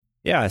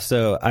Yeah,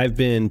 so I've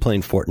been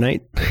playing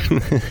Fortnite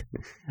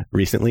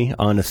recently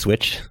on a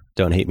Switch.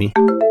 Don't hate me.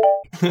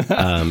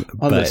 On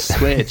the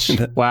Switch.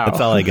 Wow. That's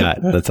all I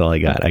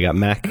got. I got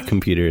Mac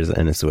computers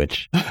and a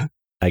Switch.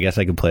 I guess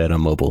I could play it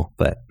on mobile,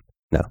 but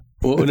no.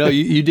 Well, no,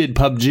 you did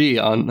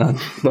PUBG on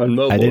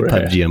mobile. I did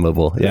PUBG on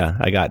mobile. Yeah,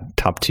 I got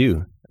top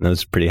 2. And I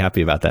was pretty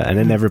happy about that. And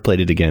I never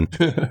played it again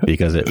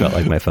because it felt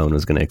like my phone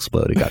was going to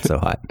explode. It got so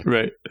hot.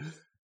 Right.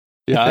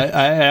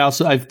 Yeah,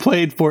 I've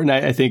played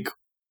Fortnite, I think,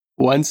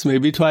 once,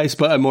 maybe twice,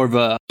 but I'm more of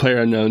a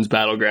PlayerUnknown's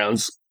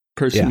Battlegrounds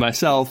person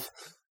myself.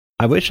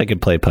 I wish I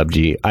could play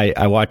PUBG.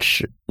 I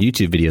watch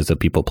YouTube videos of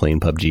people playing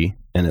PUBG,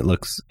 and it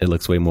looks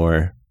way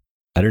more,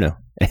 I don't know,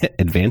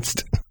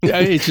 advanced.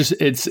 Yeah,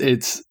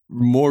 it's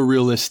more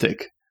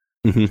realistic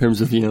in terms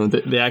of,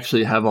 they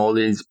actually have all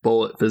these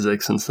bullet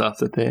physics and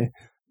stuff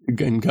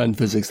gun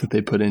physics that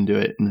they put into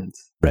it, and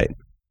it's right.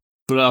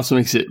 But it also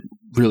makes it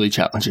really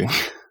challenging.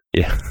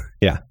 Yeah.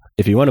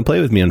 If you want to play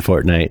with me on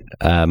Fortnite,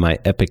 my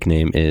epic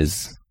name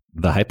is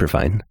The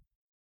Hyperfine,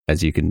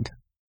 as you can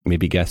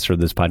maybe guess from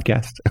this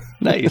podcast.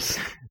 Nice.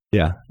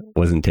 Yeah,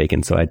 wasn't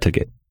taken, so I took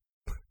it.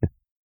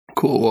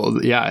 Cool.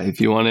 Well, yeah, if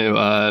you want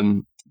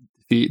to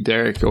defeat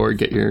Derek or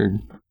get your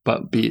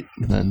butt beat,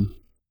 then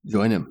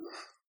join him.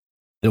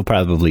 He'll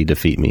probably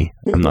defeat me.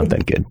 I'm not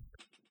that good.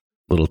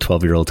 Little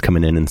 12-year-olds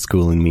coming in and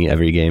schooling me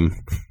every game.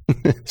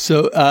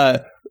 So,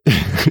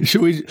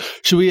 should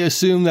we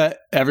assume that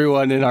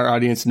everyone in our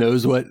audience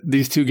knows what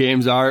these two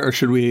games are, or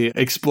should we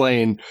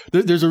explain?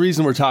 There's a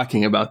reason we're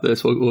talking about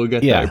this. We'll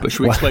get there, but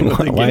should we explain what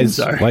the games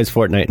are? Why is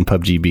Fortnite and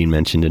PUBG being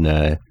mentioned in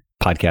a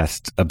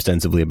podcast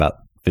ostensibly about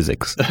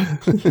physics?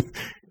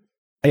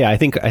 Yeah, I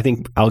think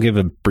I'll give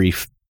a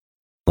brief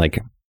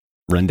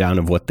rundown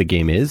of what the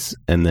game is,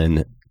 and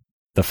then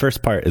the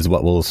first part is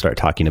what we'll start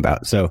talking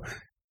about. So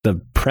the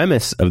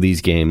premise of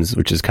these games,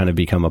 which has kind of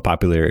become a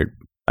popular,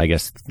 I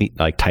guess,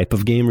 type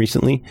of game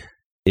recently,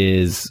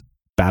 is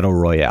battle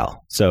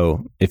royale.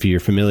 So if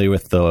you're familiar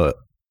with the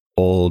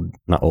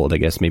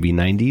maybe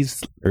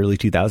 90s, early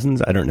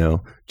 2000s, I don't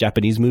know,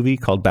 Japanese movie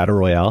called Battle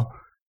Royale,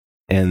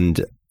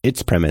 and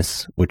its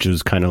premise, which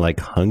was kind of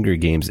like Hunger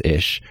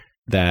Games-ish,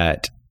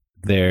 that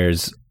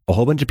there's a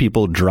whole bunch of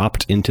people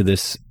dropped into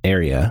this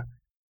area,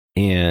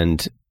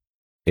 and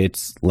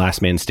it's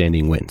last man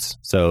standing wins.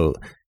 So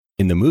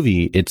in the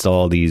movie, it's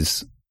all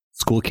these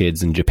school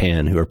kids in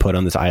Japan who are put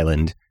on this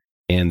island,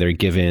 and they're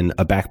given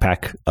a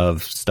backpack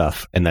of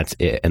stuff, and that's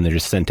it. And they're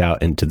just sent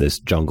out into this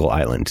jungle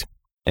island.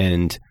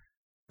 And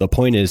the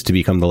point is to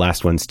become the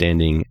last one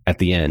standing at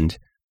the end,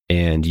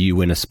 and you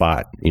win a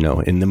spot.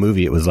 In the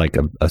movie, it was like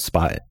a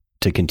spot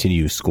to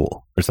continue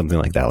school or something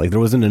like that. Like there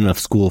wasn't enough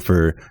school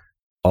for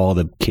all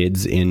the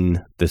kids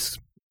in this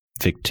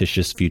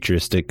fictitious,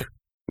 futuristic,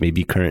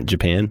 maybe current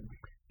Japan.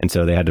 And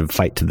so they had to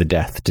fight to the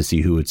death to see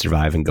who would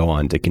survive and go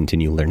on to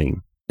continue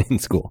learning in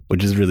school,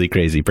 which is a really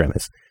crazy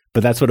premise.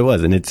 But that's what it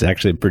was. And it's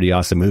actually a pretty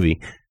awesome movie,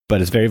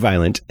 but it's very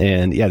violent.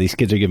 And yeah, these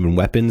kids are given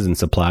weapons and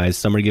supplies.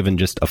 Some are given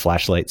just a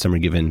flashlight. Some are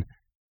given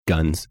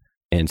guns.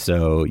 And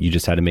so you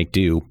just had to make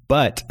do.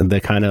 But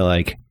the kind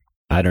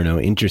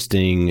of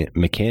interesting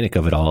mechanic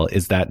of it all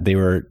is that they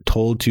were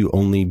told to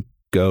only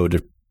go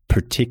to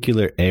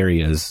particular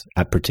areas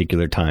at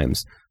particular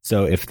times.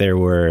 So if there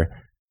were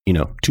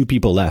 2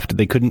 people left,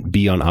 they couldn't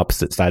be on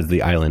opposite sides of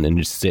the island and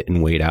just sit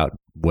and wait out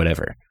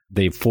whatever.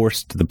 They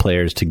forced the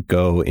players to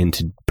go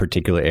into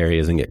particular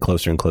areas and get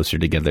closer and closer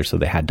together, so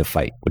they had to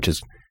fight, which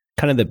is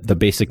kind of the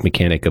basic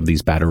mechanic of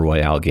these battle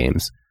royale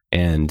games.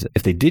 And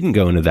if they didn't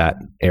go into that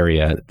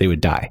area, they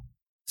would die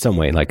some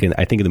way. I think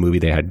in the movie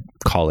they had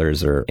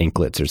collars or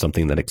anklets or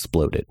something that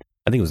exploded.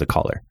 I think it was a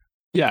collar.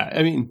 Yeah,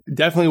 I mean,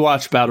 definitely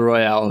watch Battle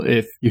Royale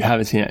if you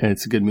haven't seen it.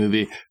 It's a good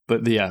movie.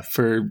 But yeah,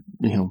 for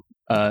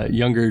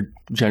younger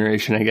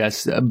generation, I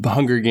guess,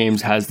 Hunger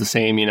Games has the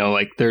same,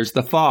 there's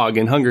the fog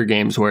in Hunger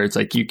Games where it's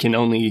like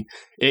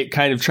it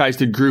kind of tries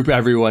to group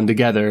everyone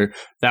together.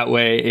 That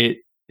way it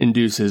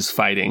induces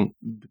fighting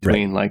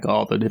between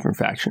all the different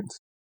factions.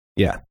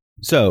 Yeah.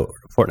 So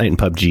Fortnite and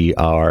PUBG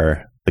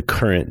are the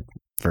current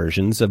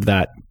versions of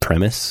that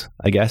premise,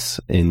 I guess,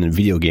 in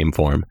video game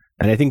form.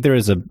 And I think there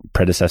is a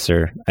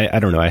predecessor. I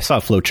don't know. I saw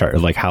a flowchart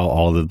of how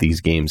all of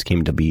these games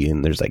came to be.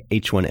 And there's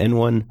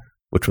H1N1,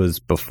 which was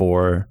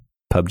before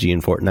PUBG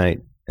and Fortnite,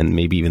 and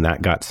maybe even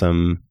that got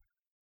some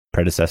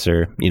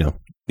predecessor.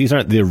 These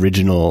aren't the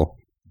original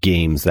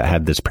games that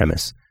had this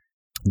premise.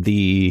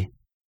 The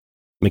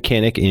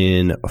mechanic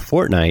in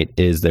Fortnite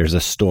is there's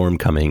a storm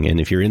coming, and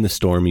if you're in the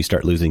storm, you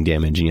start losing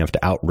damage, and you have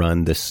to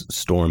outrun this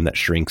storm that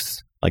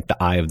shrinks. The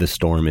eye of the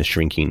storm is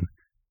shrinking,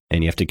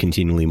 and you have to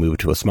continually move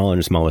to a smaller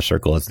and smaller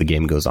circle as the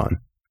game goes on,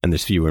 and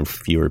there's fewer and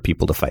fewer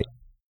people to fight.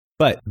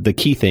 But the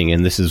key thing,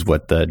 and this is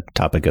what the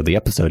topic of the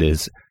episode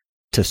is,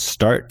 to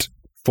start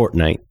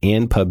Fortnite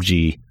and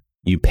PUBG,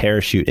 you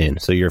parachute in.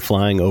 So you're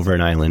flying over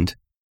an island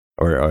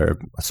or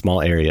a small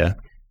area,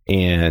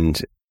 and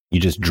you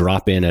just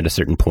drop in at a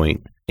certain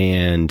point,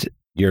 and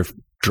you're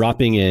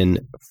dropping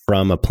in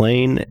from a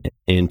plane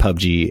in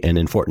PUBG, and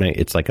in Fortnite,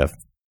 it's like a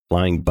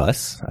flying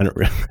bus. I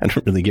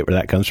don't really get where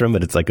that comes from,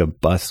 but it's like a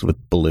bus with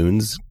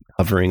balloons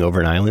hovering over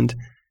an island.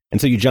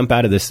 And so you jump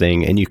out of this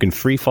thing and you can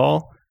free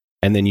fall,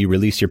 and then you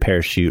release your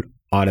parachute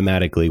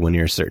automatically when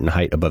you're a certain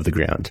height above the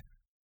ground.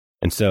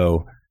 And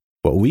so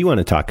what we want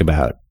to talk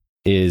about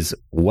is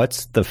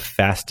what's the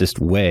fastest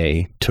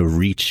way to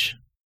reach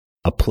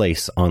a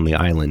place on the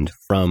island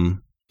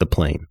from the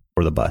plane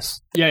or the bus.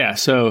 Yeah.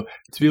 So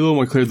to be a little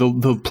more clear,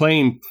 the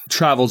plane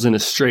travels in a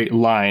straight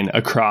line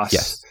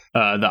across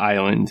the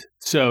island.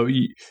 So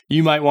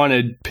you might want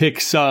to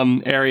pick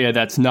some area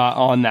that's not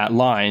on that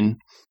line.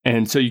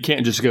 And so you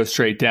can't just go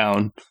straight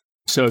down.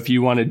 So if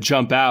you want to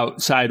jump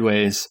out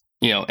sideways,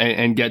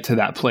 and get to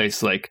that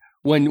place, like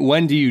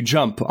when do you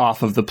jump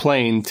off of the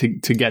plane to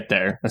get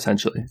there?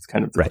 Essentially, it's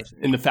kind of right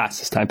in the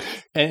fastest time.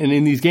 And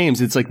in these games,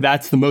 it's like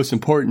that's the most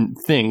important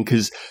thing,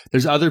 because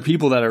there's other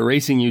people that are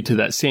racing you to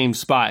that same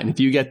spot. And if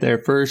you get there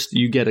first,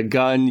 you get a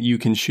gun, you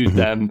can shoot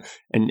them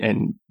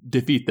and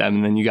defeat them,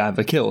 and then you have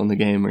a kill in the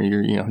game, or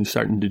you're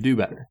starting to do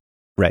better.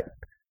 Right.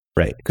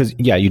 Because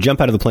you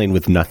jump out of the plane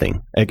with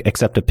nothing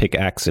except a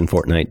pickaxe in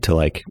Fortnite to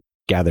like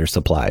gather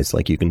supplies,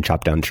 like you can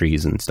chop down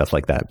trees and stuff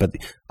like that. But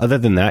other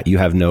than that, you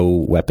have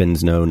no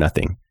weapons, no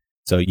nothing.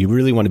 So you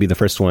really want to be the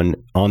first one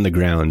on the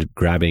ground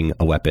grabbing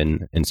a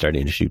weapon and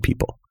starting to shoot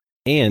people.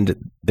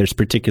 And there's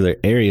particular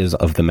areas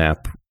of the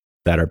map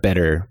that are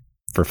better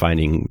for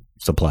finding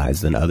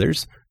supplies than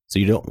others. So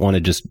you don't want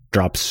to just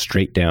drop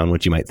straight down,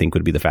 which you might think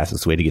would be the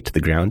fastest way to get to the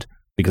ground,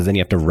 because then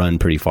you have to run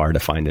pretty far to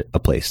find a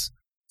place.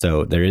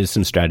 So there is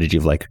some strategy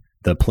of like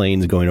the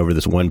plane's going over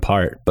this one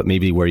part, but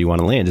maybe where you want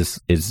to land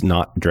is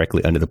not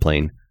directly under the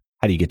plane.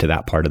 How do you get to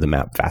that part of the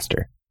map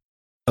faster?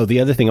 Oh,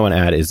 the other thing I want to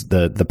add is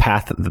the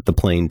path that the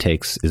plane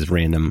takes is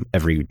random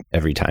every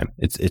time.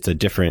 It's a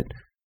different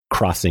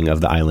crossing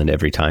of the island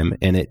every time,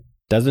 and it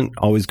doesn't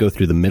always go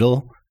through the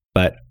middle,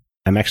 but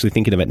I'm actually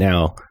thinking of it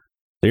now.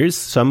 There's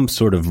some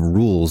sort of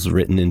rules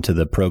written into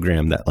the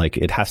program that like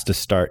it has to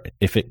start,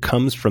 if it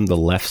comes from the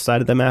left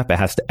side of the map, it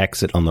has to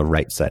exit on the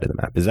right side of the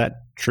map. Is that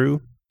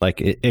true? Like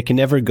it can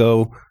never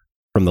go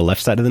from the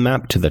left side of the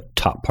map to the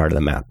top part of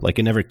the map. Like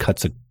it never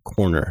cuts a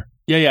corner.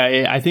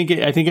 Yeah. I think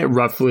it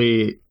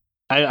roughly,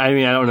 I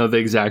mean, I don't know the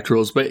exact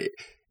rules, but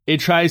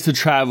it tries to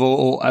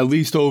travel at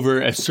least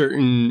over a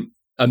certain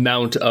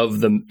amount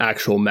of the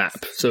actual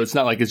map. So it's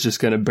not like it's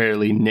just going to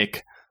barely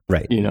nick,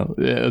 right,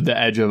 the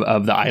edge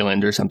of the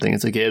island or something.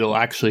 It's like it'll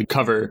actually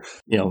cover,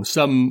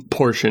 some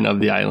portion of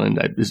the island,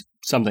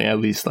 something at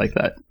least like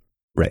that.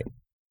 Right.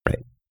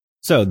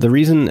 So the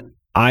reason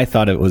I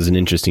thought it was an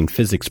interesting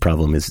physics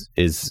problem is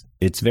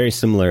it's very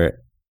similar,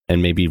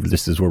 and maybe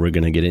this is where we're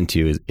going to get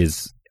into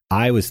is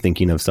I was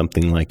thinking of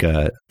something like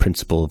a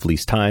principle of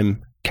least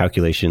time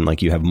calculation.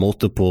 Like you have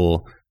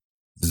multiple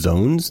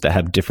zones that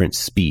have different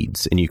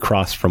speeds, and you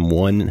cross from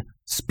one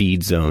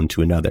speed zone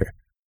to another.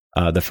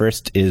 The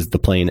first is the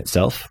plane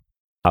itself,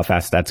 how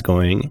fast that's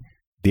going.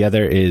 The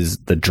other is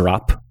the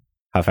drop,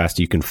 how fast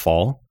you can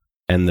fall.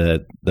 And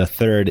the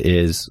third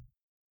is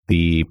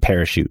the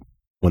parachute.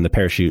 When the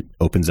parachute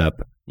opens up,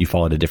 you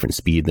fall at a different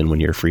speed than when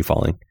you're free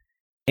falling.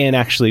 And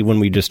actually, when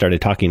we just started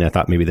talking, I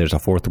thought maybe there's a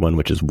fourth one,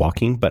 which is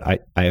walking. But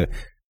I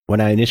when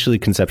I initially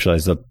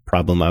conceptualized the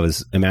problem, I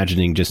was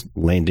imagining just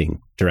landing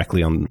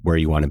directly on where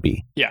you want to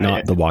be,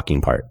 not the walking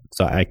part.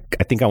 So I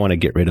think I want to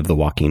get rid of the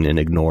walking and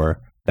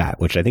ignore that,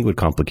 which I think would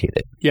complicate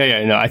it.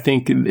 No, I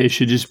think it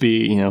should just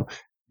be,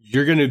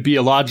 you're going to be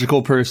a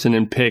logical person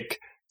and pick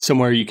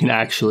somewhere you can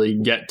actually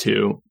get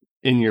to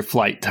in your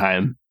flight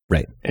time.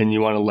 Right. And you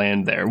want to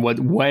land there.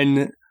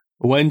 When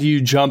do you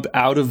jump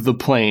out of the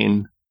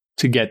plane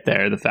to get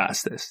there the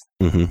fastest?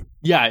 Mm-hmm.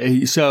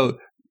 Yeah. So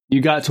you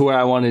got to where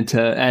I wanted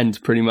to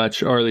end pretty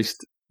much, or at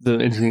least the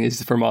interesting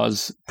is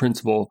Fermat's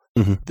principle.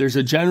 Mm-hmm. There's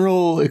a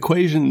general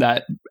equation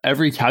that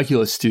every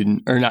calculus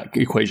student, or not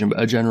equation,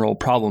 but a general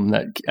problem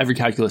that every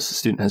calculus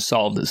student has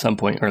solved at some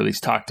point, or at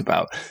least talked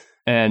about.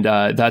 And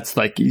that's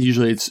like,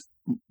 usually it's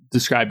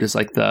described as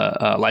like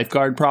the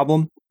lifeguard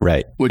problem.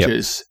 Right. Which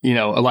is,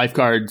 a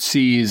lifeguard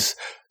sees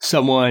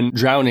someone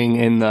drowning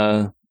in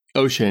the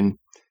ocean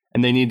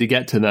and they need to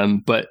get to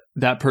them, but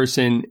that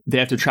person, they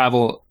have to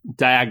travel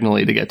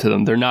diagonally to get to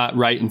them. They're not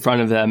right in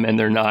front of them, and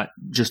they're not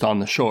just on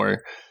the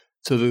shore.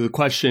 So the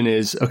question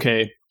is,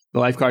 okay, the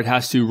lifeguard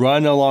has to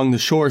run along the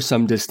shore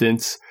some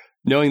distance,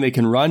 knowing they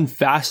can run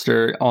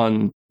faster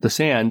on the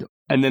sand,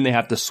 and then they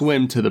have to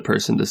swim to the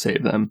person to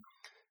save them.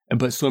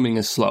 But swimming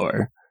is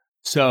slower.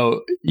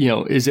 So,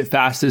 is it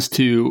fastest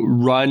to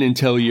run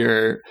until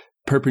you're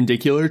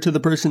perpendicular to the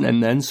person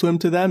and then swim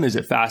to them? Is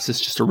it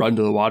fastest just to run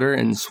to the water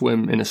and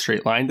swim in a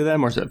straight line to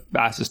them? Or is it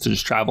fastest to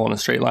just travel in a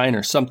straight line,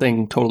 or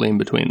something totally in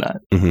between that?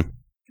 Mm-hmm.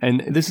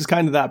 And this is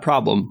kind of that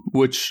problem,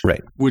 which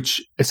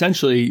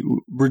essentially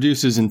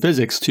reduces in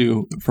physics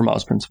to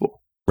Fermat's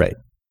principle. Right.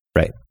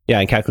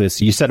 Yeah, in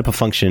calculus, you set up a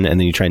function and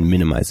then you try and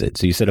minimize it.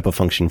 So you set up a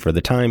function for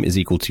the time is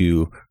equal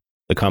to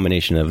the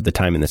combination of the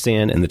time in the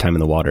sand and the time in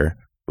the water,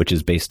 which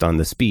is based on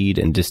the speed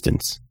and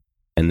distance.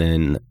 And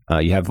then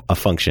you have a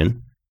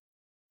function,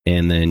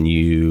 and then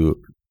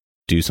you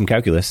do some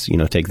calculus,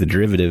 take the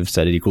derivative,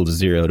 set it equal to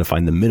 0 to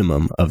find the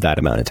minimum of that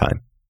amount of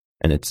time.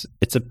 And it's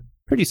a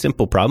pretty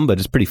simple problem, but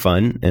it's pretty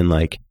fun. And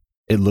like,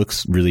 it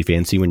looks really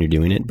fancy when you're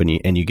doing it, but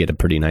you get a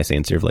pretty nice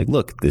answer of like,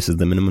 look, this is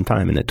the minimum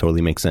time, and it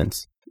totally makes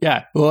sense.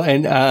 Yeah. Well,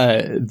 and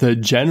the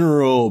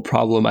general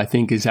problem, I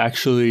think, is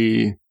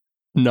actually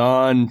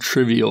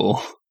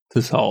non-trivial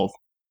to solve.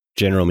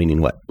 General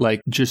meaning what?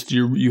 Like just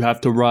you have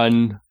to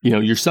run,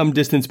 you're some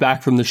distance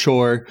back from the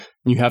shore.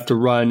 You have to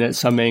run at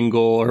some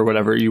angle or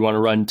whatever you want to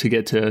run to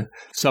get to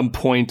some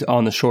point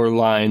on the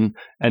shoreline.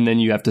 And then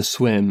you have to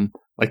swim.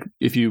 Like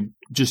if you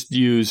just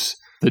use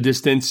the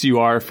distance you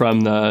are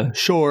from the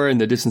shore and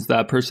the distance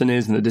that person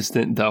is and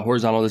the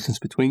horizontal distance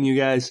between you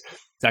guys,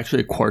 it's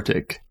actually a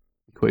quartic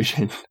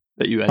equation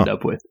that you end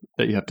up with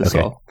that you have to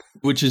solve,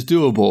 which is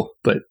doable,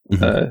 but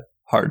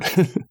hard.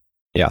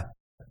 Yeah.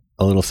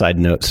 A little side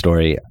note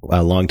story.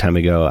 A long time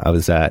ago, I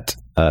was at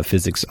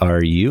Physics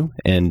RU,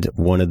 and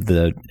one of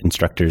the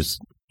instructors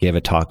gave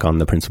a talk on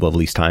the principle of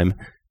least time.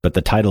 But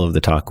the title of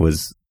the talk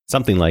was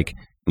something like,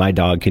 "My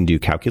dog can do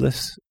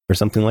calculus," or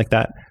something like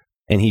that.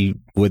 And he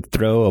would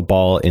throw a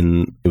ball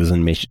in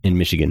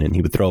Michigan, and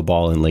he would throw a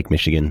ball in Lake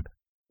Michigan,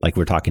 like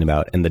we're talking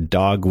about. And the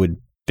dog would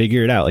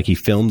figure it out. Like he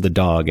filmed the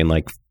dog and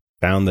like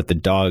found that the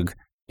dog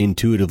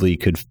intuitively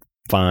could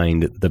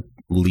find the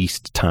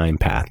least time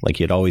path. Like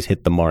he had always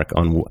hit the mark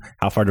on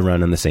how far to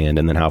run on the sand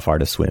and then how far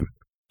to swim.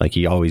 Like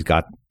he always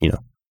got,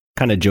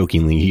 kind of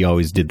jokingly, he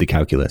always did the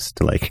calculus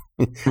to like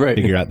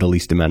figure out the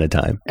least amount of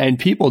time. And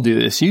people do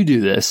this. You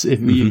do this. If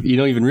you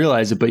don't even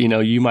realize it, but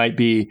you might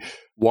be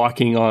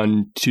walking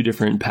on two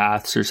different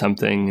paths or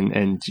something,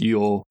 and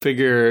you'll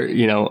figure,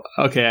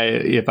 okay,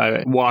 if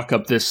I walk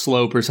up this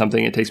slope or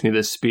something, it takes me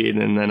this speed,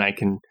 and then I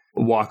can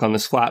walk on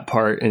this flat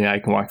part and I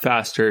can walk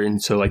faster. And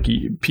so like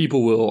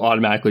people will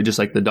automatically, just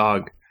like the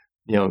dog,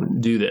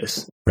 do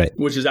this. Right.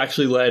 Which has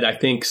actually led, I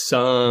think,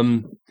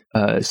 some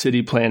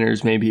city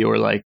planners maybe, or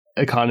like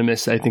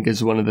economists, I think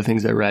is one of the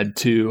things I read,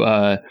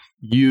 to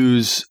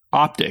use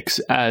optics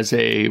as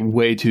a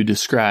way to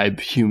describe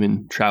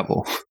human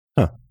travel.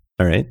 Huh.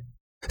 All right.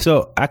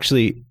 So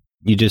actually,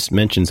 you just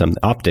mentioned some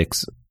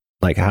optics.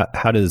 Like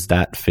how does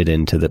that fit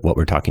into what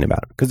we're talking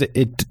about? Because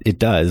it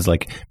does.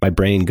 Like my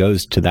brain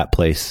goes to that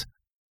place,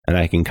 and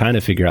I can kind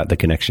of figure out the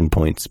connection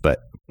points. But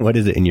what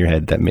is it in your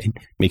head that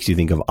makes you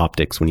think of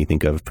optics when you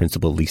think of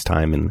principle of least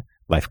time and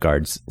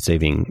lifeguards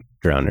saving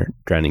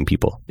drowning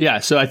people? Yeah.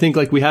 So I think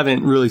like we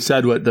haven't really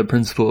said what the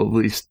principle of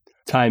least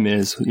time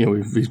is.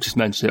 We've just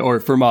mentioned it. Or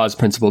Fermat's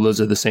principle,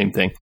 those are the same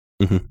thing.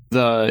 Mm-hmm.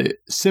 The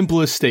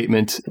simplest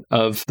statement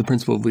of the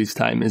principle of least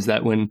time is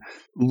that when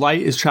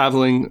light is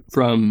traveling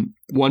from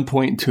one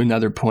point to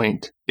another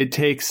point, it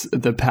takes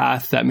the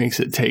path that makes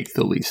it take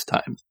the least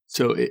time.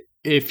 So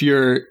if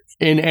you're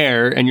in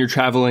air and you're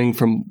traveling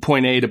from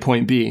point A to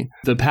point B,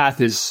 the path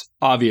is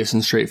obvious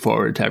and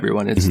straightforward to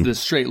everyone. It's the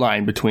straight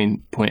line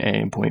between point A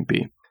and point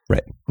B.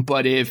 Right.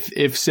 But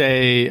if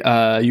say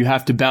you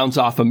have to bounce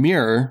off a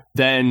mirror,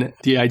 then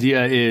the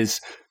idea is,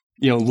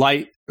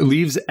 light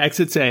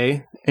exits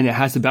A and it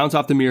has to bounce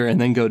off the mirror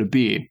and then go to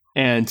B.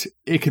 And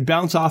it could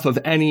bounce off of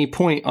any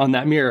point on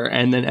that mirror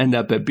and then end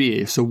up at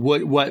B. So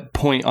what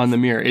point on the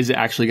mirror is it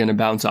actually going to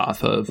bounce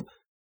off of?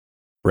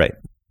 Right.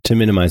 To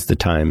minimize the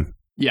time.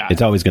 Yeah.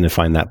 It's always going to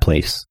find that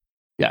place.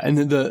 Yeah.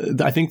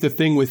 And I think the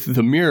thing with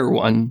the mirror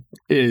one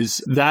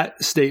is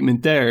that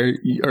statement there,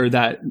 or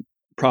that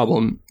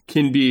problem,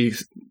 can be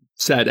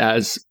said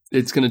as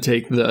it's going to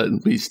take the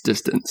least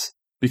distance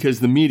because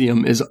the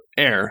medium is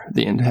air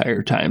the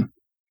entire time.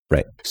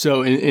 Right.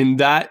 So in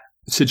that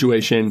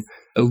situation,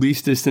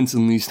 least distance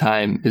and least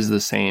time is the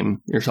same.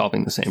 You're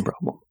solving the same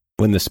problem.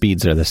 When the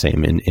speeds are the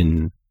same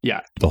in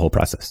the whole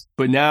process.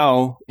 But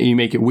now you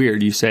make it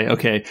weird. You say,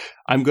 okay,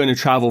 I'm going to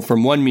travel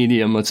from one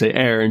medium, let's say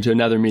air, into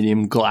another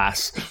medium,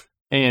 glass.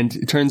 And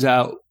it turns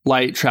out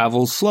light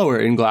travels slower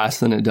in glass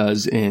than it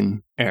does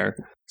in air.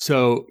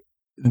 So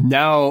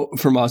now,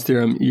 Fermat's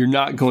theorem, you're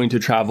not going to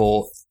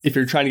travel, if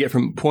you're trying to get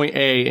from point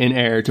A in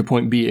air to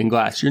point B in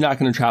glass, you're not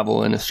going to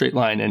travel in a straight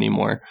line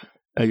anymore.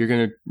 You're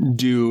going to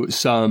do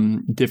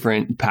some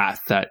different path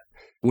that,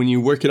 when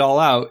you work it all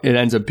out, it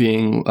ends up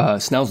being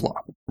Snell's law.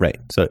 Right.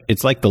 So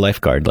it's like the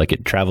lifeguard, like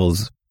it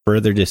travels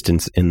further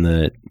distance in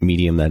the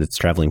medium that it's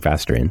traveling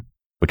faster in,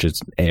 which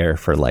is air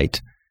for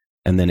light.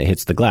 And then it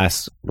hits the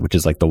glass, which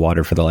is like the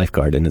water for the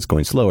lifeguard, and it's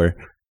going slower.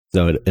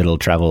 So it'll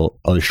travel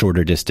a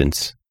shorter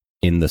distance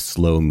in the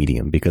slow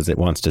medium because it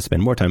wants to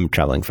spend more time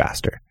traveling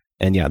faster.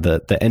 And yeah,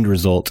 the end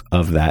result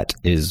of that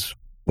is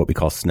what we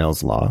call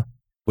Snell's law,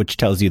 which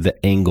tells you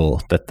the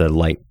angle that the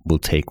light will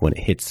take when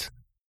it hits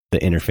the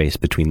interface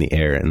between the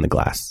air and the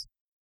glass.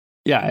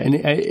 Yeah.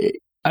 And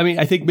I mean,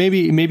 I think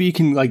maybe you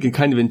can like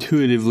kind of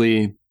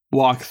intuitively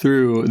walk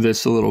through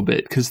this a little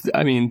bit, because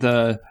I mean,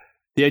 the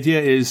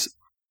idea is,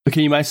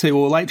 okay, you might say,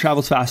 well, light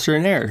travels faster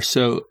in air.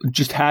 So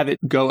just have it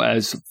go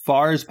as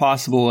far as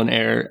possible in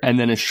air and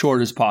then as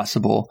short as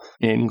possible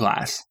in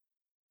glass.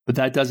 But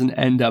that doesn't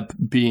end up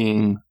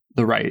being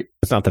the right.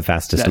 It's not the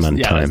fastest amount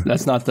of time.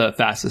 That's not the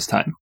fastest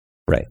time.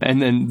 Right.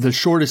 And then the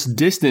shortest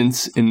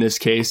distance in this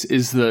case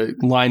is the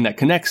line that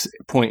connects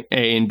point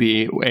A and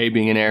B, A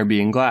being in air,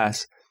 B in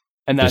glass.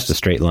 And that's just a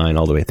straight line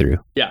all the way through.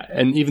 Yeah.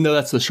 And even though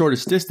that's the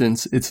shortest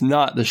distance, it's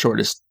not the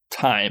shortest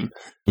time,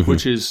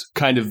 which is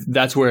kind of,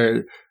 that's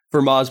where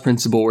Fermat's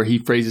principle, where he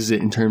phrases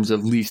it in terms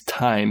of least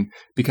time,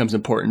 becomes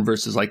important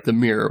versus like the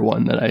mirror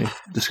one that I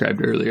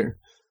described earlier.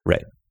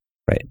 Right.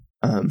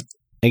 And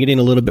getting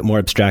a little bit more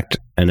abstract,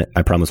 and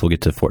I promise we'll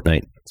get to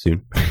Fortnite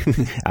soon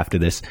after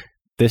this.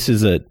 This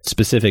is a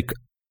specific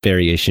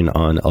variation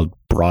on a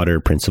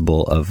broader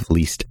principle of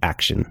least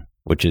action,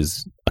 which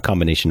is a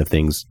combination of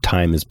things.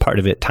 Time is part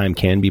of it. Time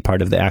can be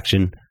part of the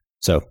action.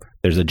 So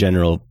there's a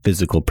general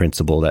physical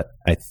principle that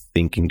I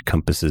think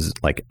encompasses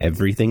like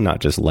everything,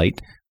 not just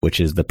light, which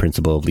is the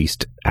principle of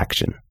least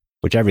action,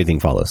 which everything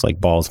follows, like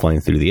balls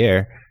flying through the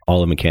air, all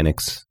the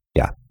mechanics.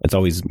 Yeah, it's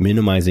always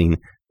minimizing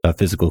a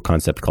physical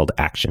concept called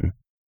action.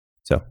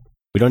 So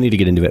we don't need to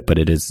get into it, but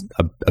it is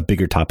a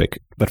bigger topic.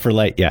 But for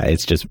light, yeah,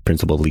 it's just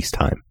principle of least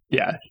time.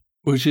 Yeah,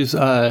 which is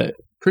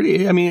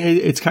pretty, I mean,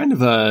 it's kind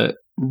of a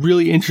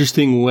really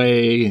interesting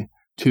way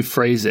to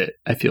phrase it,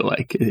 I feel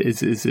like.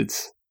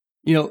 It's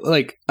you know,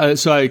 like,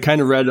 so I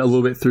kind of read a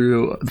little bit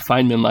through the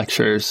Feynman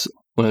lectures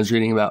when I was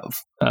reading about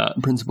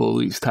principle of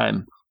least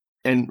time.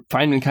 And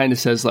Feynman kind of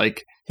says,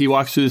 like, he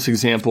walks through this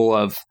example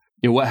of,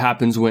 you know, what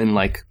happens when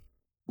like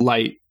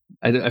light,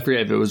 I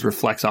forget if it was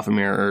reflects off a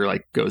mirror or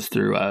like goes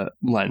through a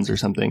lens or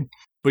something.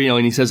 But, you know,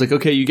 and he says like,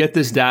 okay, you get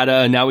this data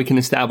and now we can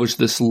establish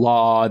this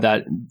law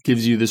that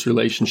gives you this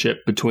relationship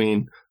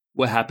between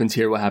what happens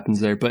here, what happens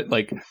there. But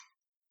like,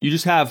 you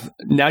just have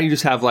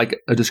like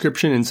a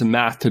description and some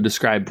math to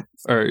describe,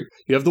 or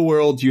you have the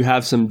world, you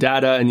have some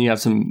data and you have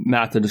some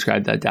math to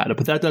describe that data.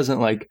 But that doesn't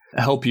like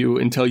help you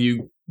until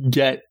you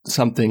get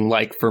something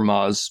like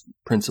Fermat's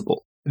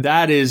principle.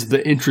 That is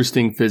the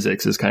interesting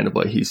physics, is kind of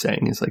what he's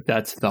saying. Is like,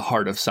 that's the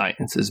heart of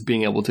science, is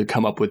being able to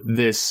come up with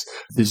this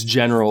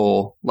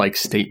general like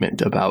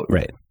statement about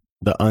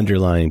the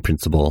underlying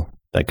principle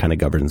that kind of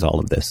governs all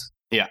of this.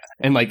 Yeah,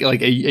 and like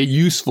a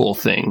useful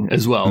thing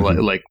as well.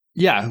 Like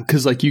yeah,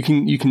 because like you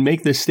can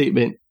make this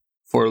statement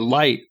for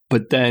light,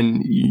 but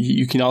then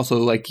you can also,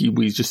 like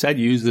we just said,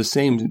 use the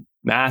same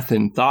math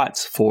and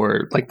thoughts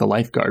for like the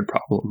lifeguard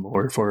problem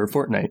or for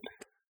Fortnite.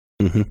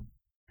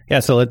 Yeah,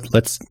 so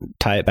let's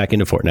tie it back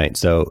into Fortnite.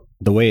 So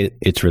the way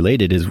it's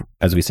related is,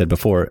 as we said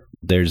before,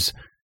 there's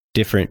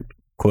different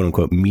quote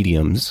unquote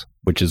mediums,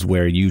 which is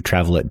where you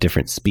travel at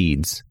different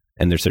speeds,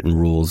 and there's certain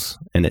rules,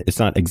 and it's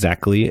not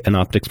exactly an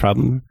optics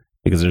problem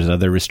because there's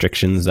other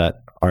restrictions that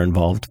are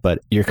involved, but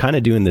you're kind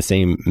of doing the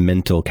same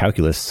mental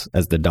calculus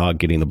as the dog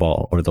getting the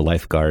ball or the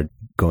lifeguard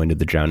going to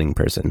the drowning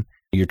person.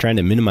 You're trying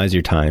to minimize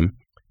your time.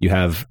 You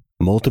have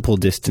multiple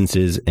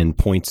distances and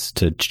points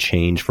to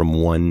change from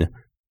one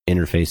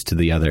interface to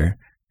the other,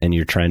 and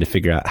you're trying to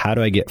figure out, how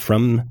do I get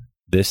from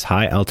this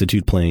high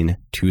altitude plane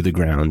to the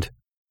ground?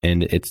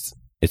 And it's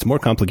more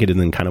complicated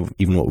than kind of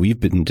even what we've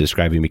been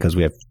describing, because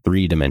we have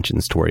 3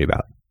 dimensions to worry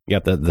about. You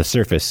got the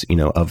surface, you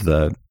know, of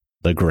the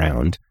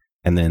ground,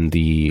 and then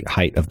the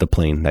height of the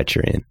plane that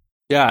you're in.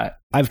 Yeah.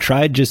 I've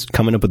tried just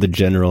coming up with a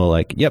general,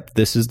 like, yep,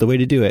 this is the way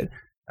to do it.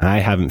 I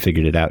haven't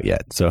figured it out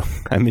yet. So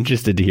I'm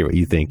interested to hear what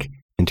you think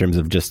in terms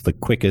of just the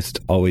quickest,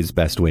 always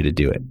best way to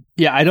do it.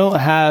 Yeah, I don't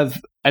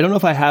know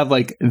if I have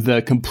like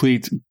the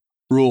complete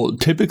rule.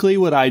 Typically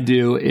what I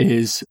do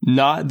is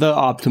not the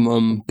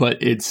optimum,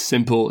 but it's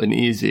simple and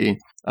easy.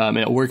 And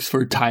it works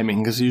for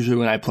timing, because usually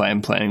when I play,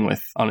 I'm playing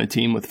on a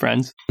team with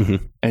friends.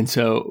 And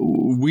so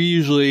we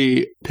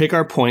usually pick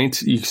our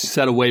point. You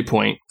set a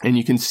waypoint and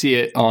you can see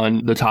it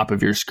on the top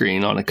of your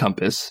screen on a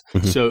compass.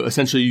 So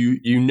essentially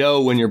you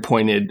know when you're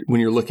pointed,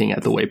 when you're looking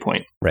at the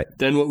waypoint. Right.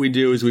 Then what we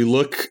do is we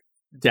look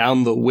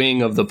down the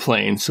wing of the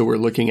plane. So we're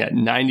looking at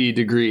 90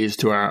 degrees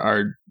to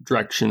our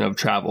direction of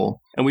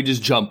travel. And we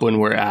just jump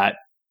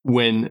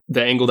when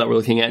the angle that we're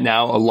looking at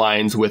now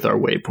aligns with our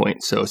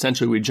waypoint. So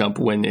essentially we jump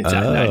when it's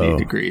at 90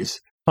 degrees.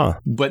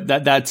 But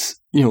that's,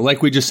 you know,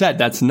 like we just said,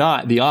 that's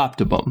not the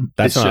optimum.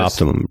 That's not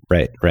optimum.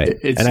 Right.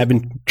 And I've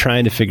been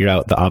trying to figure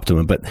out the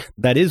optimum, but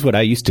that is what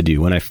I used to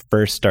do when I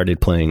first started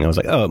playing. I was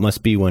like, oh, it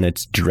must be when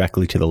it's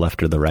directly to the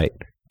left or the right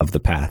of the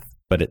path.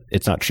 But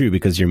it's not true,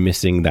 because you're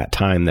missing that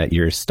time that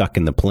you're stuck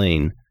in the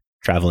plane,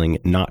 traveling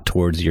not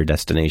towards your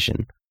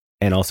destination,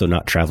 and also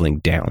not traveling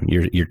down.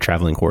 You're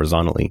traveling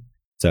horizontally.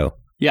 So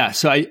yeah.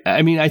 So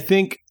I mean, I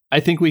think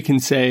we can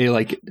say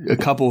like a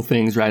couple of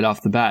things right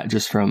off the bat,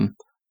 just from,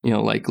 you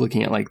know, like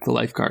looking at like the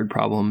lifeguard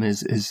problem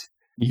is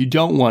you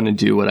don't want to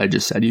do what I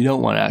just said. You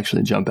don't want to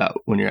actually jump out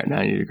when you're at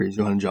 90 degrees.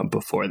 You want to jump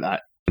before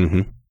that.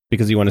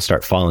 Because you want to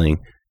start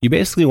falling. You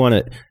basically want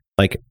to,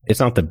 like, it's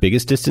not the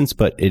biggest distance,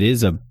 but it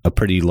is a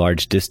pretty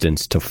large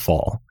distance to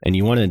fall. And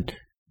you want to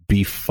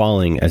be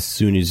falling as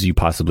soon as you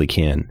possibly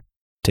can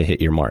to hit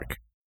your mark.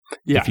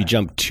 Yeah. If you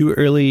jump too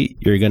early,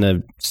 you're going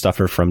to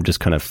suffer from just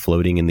kind of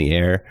floating in the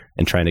air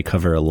and trying to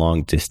cover a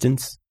long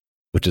distance,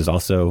 which is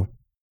also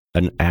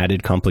an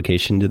added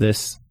complication to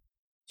this.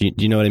 Do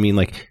you know what I mean?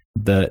 Like,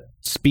 the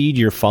speed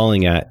you're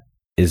falling at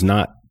is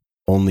not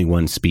only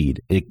one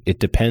speed. It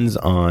depends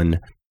on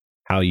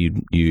how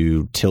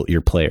you tilt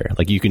your player.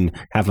 Like, you can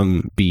have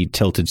them be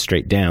tilted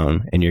straight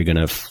down and you're going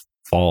to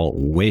fall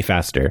way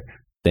faster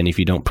than if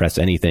you don't press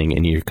anything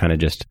and you're kind of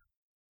just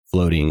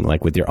floating,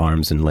 like with your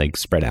arms and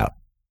legs spread out.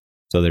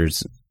 So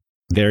there's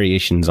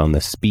variations on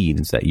the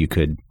speeds that you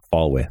could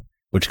fall with,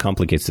 which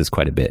complicates this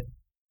quite a bit.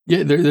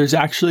 Yeah, there's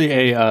actually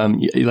a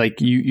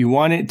you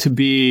want it to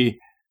be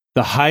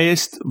the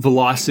highest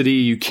velocity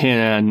you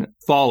can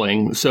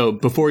falling. So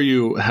before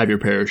you have your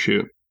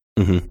parachute,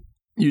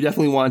 you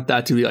definitely want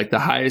that to be like the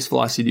highest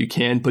velocity you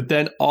can. But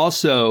then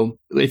also,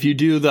 if you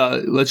do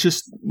let's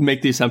just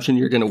make the assumption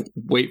you're going to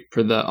wait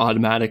for the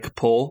automatic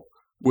pull,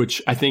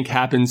 which I think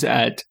happens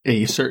at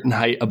a certain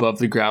height above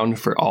the ground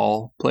for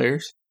all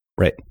players.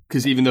 Right.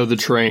 Because even though the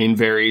terrain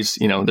varies,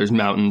 there's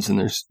mountains and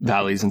there's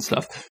valleys and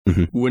stuff.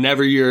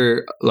 Whenever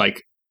you're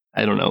like,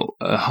 I don't know,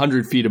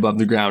 100 feet above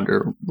the ground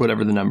or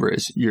whatever the number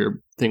is, your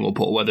thing will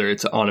pull, whether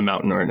it's on a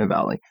mountain or in a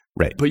valley.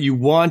 Right. But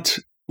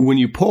when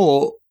you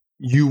pull,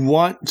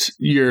 you're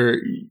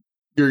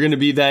going to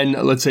be then,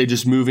 let's say,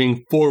 just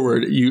moving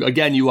forward. You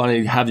want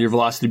to have your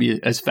velocity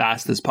be as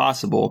fast as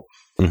possible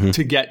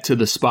to get to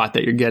the spot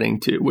that you're getting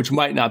to, which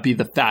might not be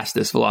the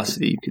fastest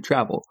velocity you could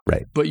travel.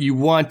 Right. But you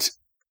want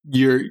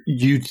you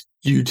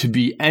to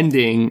be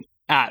ending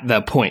at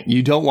that point.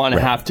 You don't want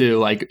to have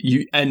to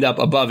you end up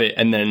above it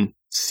and then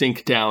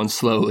sink down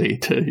slowly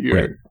to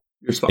your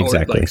spot.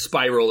 Exactly. Or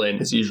spiral in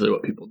is usually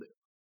what people do.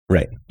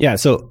 Right. Yeah.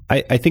 So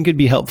I think it'd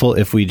be helpful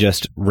if we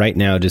just right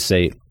now just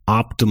say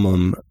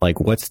optimum,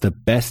 what's the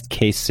best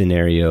case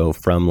scenario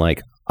from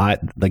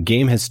the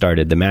game has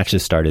started, the match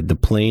has started, the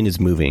plane is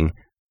moving,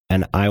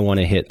 and I want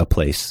to hit a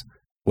place.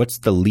 What's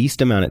the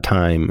least amount of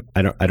time?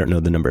 I don't know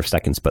the number of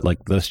seconds, but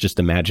let's just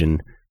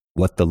imagine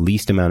what the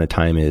least amount of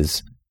time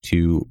is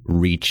to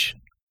reach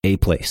a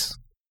place.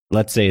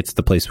 Let's say it's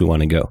the place we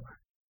want to go.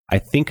 I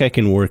think I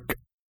can work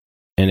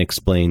and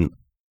explain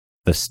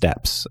the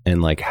steps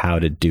and how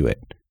to do it.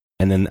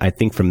 And then I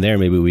think from there,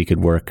 maybe we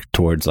could work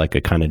towards a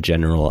kind of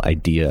general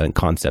idea and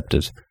concept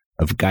of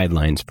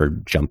guidelines for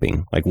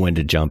jumping, when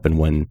to jump and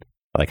when,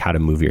 how to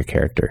move your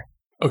character.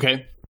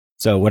 Okay.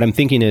 So what I'm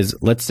thinking is,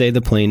 let's say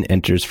the plane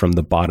enters from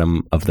the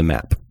bottom of the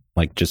map,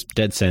 just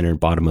dead center,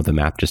 bottom of the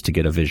map, just to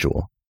get a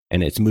visual.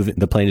 And it's moving.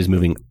 The plane is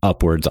moving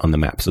upwards on the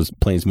map. So the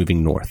plane is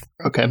moving north.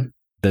 Okay.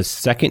 The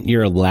second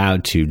you're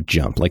allowed to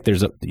jump,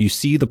 you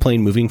see the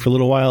plane moving for a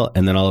little while,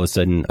 and then all of a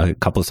sudden, a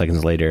couple of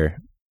seconds later,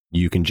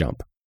 you can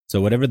jump. So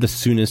whatever the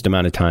soonest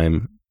amount of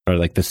time, or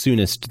the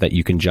soonest that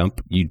you can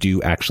jump, you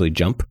do actually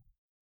jump.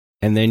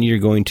 And then you're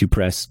going to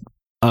press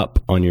up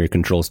on your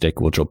control stick,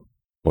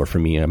 or for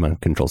me, I'm on a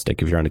control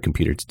stick. If you're on a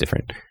computer, it's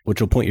different, which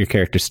will point your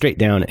character straight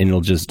down and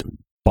it'll just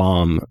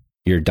bomb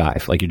your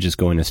dive. You're just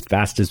going as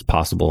fast as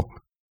possible.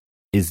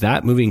 Is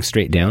that moving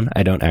straight down?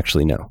 I don't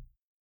actually know.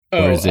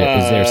 Or is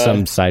there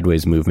some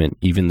sideways movement,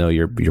 even though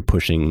you're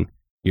pushing,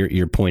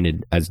 you're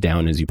pointed as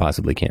down as you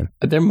possibly can?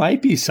 There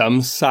might be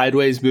some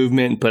sideways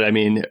movement, but I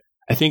mean,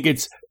 I think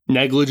it's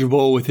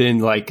negligible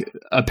within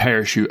a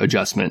parachute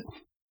adjustment.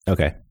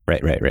 Okay.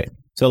 Right.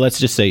 So let's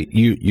just say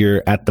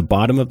you're at the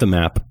bottom of the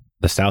map,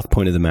 the south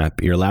point of the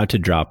map. You're allowed to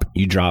drop.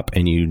 You drop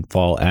and you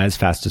fall as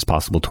fast as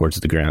possible towards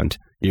the ground.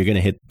 You're going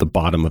to hit the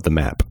bottom of the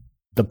map.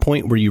 The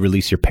point where you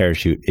release your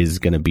parachute is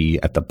going to be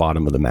at the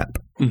bottom of the map.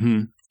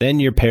 Mm-hmm. Then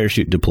your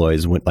parachute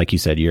deploys when, like you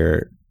said,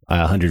 you're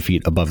 100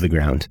 feet above the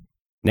ground.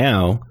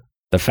 Now,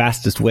 the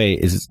fastest way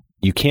is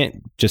you can't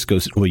just go,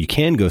 you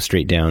can go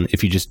straight down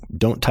if you just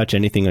don't touch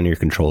anything on your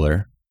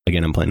controller.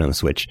 Again, I'm playing on the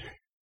Switch.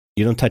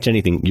 You don't touch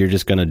anything. You're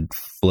just going to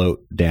float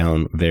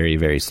down very,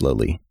 very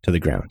slowly to the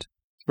ground.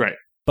 Right.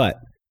 But,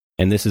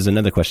 and this is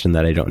another question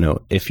that I don't know,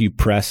 if you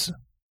press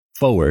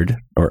forward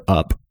or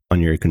up on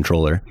your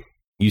controller,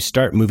 you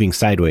start moving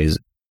sideways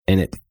and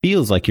it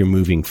feels like you're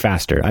moving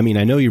faster. I mean,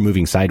 I know you're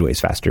moving sideways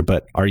faster,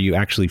 but are you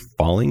actually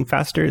falling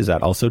faster? Is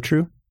that also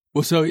true?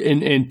 Well, so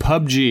in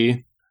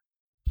PUBG,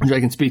 which I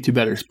can speak to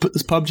better,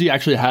 PUBG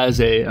actually has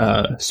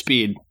a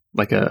speed,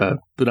 like a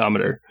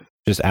speedometer.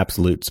 Just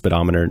absolute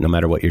speedometer, no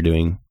matter what you're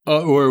doing?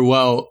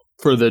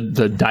 For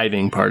the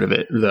diving part of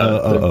it,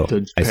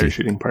 the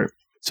parachuting part.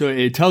 So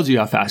it tells you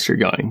how fast you're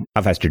going.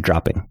 How fast you're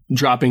dropping.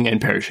 Dropping and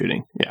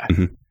parachuting, yeah.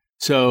 Mm-hmm.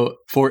 So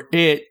for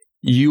it,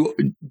 you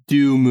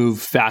do move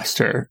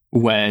faster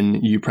when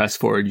you press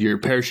forward. Your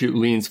parachute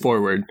leans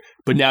forward,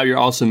 but now you're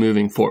also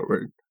moving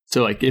forward.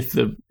 So if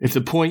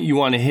the point you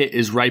want to hit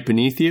is right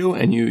beneath you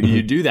and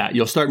you do that,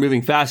 you'll start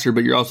moving faster,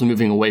 but you're also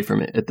moving away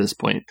from it at this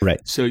point. Right.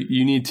 So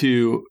you need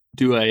to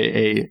do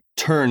a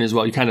turn as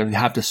well. You kind of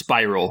have to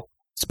spiral.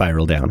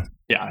 Spiral down.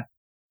 Yeah.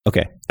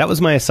 Okay. That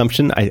was my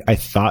assumption. I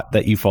thought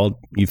that you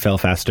fell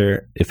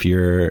faster if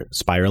you're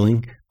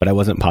spiraling, but I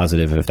wasn't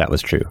positive if that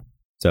was true.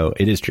 So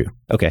it is true.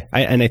 Okay.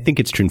 And I think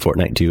it's true in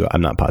Fortnite too.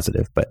 I'm not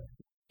positive, but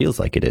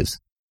feels like it is.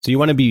 So you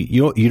want to be,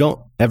 you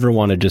don't ever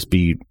want to just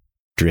be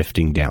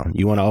drifting down.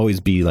 You want to always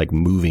be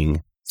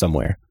moving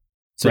somewhere.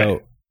 So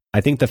right.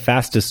 I think the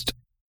fastest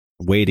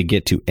way to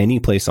get to any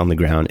place on the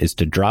ground is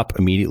to drop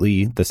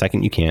immediately the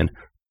second you can,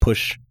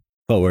 push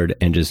forward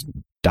and just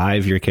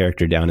dive your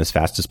character down as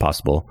fast as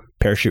possible.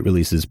 Parachute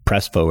releases,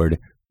 press forward.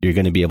 You're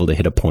going to be able to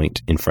hit a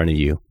point in front of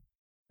you.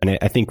 And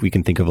I think we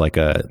can think of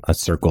a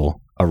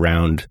circle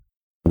around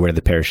where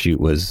the parachute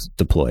was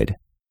deployed.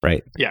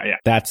 right? Yeah, yeah.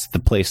 That's the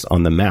place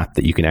on the map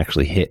that you can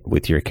actually hit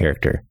with your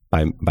character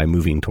by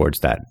moving towards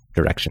that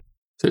direction.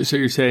 So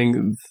you're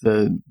saying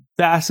the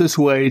fastest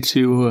way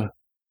to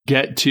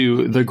get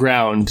to the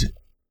ground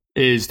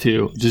is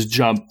to just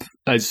jump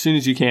as soon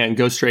as you can,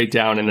 go straight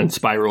down, and then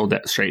spiral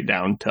that straight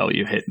down till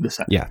you hit the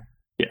center. Yeah.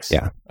 Yes.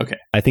 Yeah. Okay.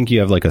 I think you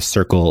have like a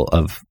circle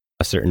of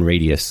a certain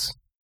radius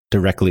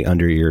directly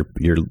under your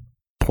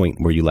point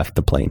where you left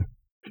the plane.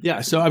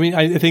 Yeah. So, I mean,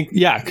 I think,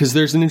 yeah, because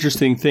there's an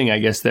interesting thing, I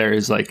guess, there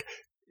is like,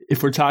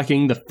 if we're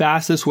talking the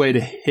fastest way to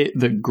hit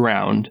the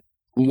ground,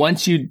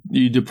 once you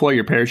deploy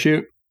your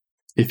parachute,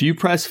 if you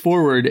press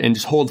forward and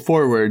just hold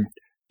forward,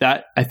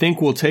 that I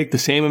think will take the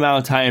same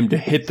amount of time to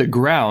hit the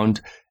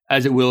ground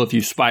as it will if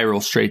you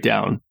spiral straight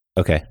down.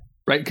 Okay.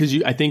 Right?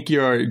 Because I think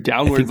your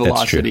downward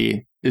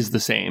velocity is the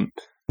same,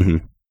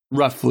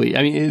 roughly.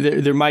 I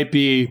mean, there might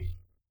be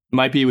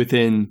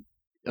within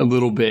a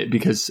little bit,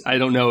 because I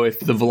don't know if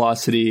the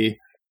velocity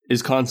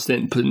is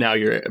constant, but now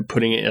you're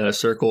putting it in a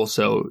circle,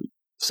 so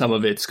some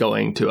of it's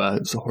going to a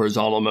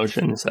horizontal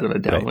motion instead of a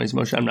downwards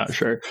motion. I'm not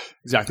sure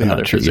exactly how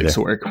their physics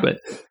work, but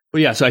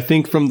yeah. So I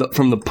think from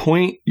the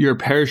point your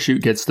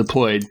parachute gets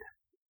deployed,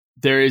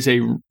 there is a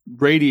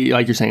radius,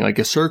 like you're saying, like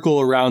a circle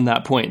around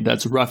that point.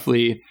 That's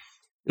roughly,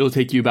 it'll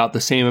take you about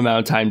the same amount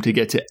of time to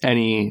get to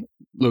any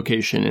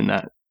location in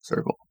that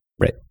circle.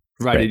 Right.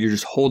 Provided you're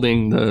just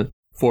holding the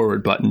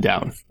forward button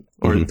down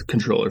or the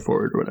controller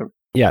forward or whatever.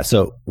 Yeah.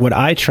 So what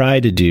I try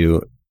to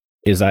do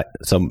is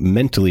so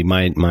mentally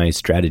my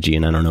strategy,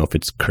 and I don't know if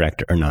it's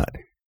correct or not,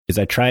 is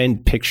I try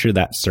and picture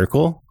that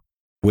circle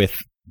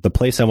with the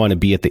place I want to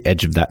be at the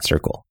edge of that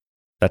circle.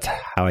 That's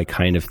how I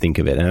kind of think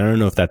of it. And I don't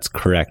know if that's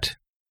correct,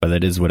 but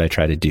that is what I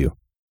try to do.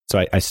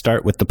 So I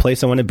start with the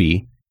place I want to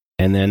be,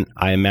 and then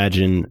I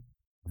imagine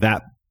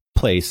that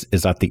place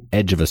is at the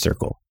edge of a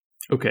circle.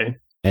 Okay.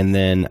 And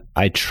then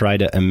I try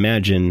to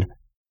imagine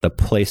the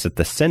place at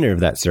the center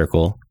of that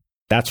circle.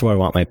 That's where I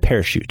want my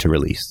parachute to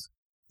release.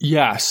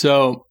 Yeah.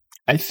 So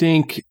I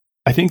think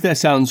that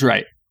sounds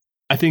right.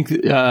 I think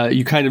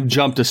you kind of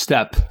jumped a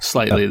step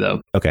slightly,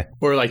 though. Okay.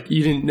 Or like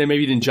maybe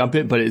you didn't jump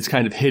it, but it's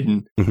kind of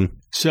hidden.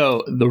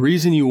 So the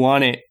reason you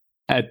want it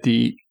at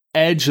the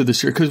edge of the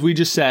circle, because we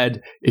just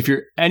said if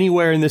you're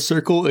anywhere in this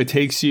circle, it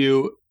takes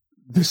you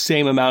the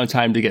same amount of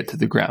time to get to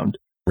the ground.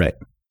 Right.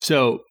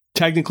 So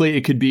technically,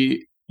 it could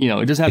be,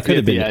 it doesn't have to be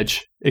at the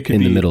edge. It could be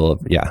in the middle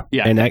of, yeah.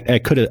 And I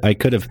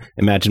could have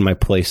imagined my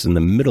place in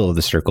the middle of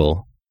the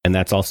circle, and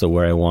that's also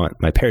where I want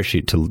my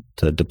parachute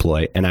to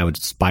deploy, and I would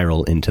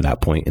spiral into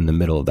that point in the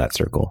middle of that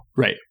circle.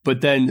 Right.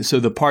 But then, so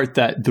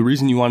the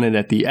reason you want it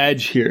at the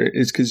edge here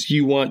is because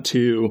you want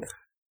to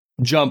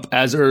jump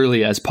as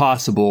early as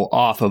possible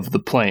off of the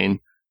plane.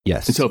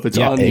 Yes. And so if it's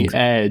on the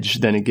edge,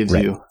 then it gives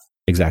you.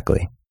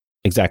 Exactly.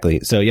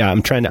 So yeah,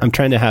 I'm trying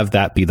to have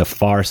that be the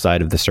far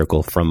side of the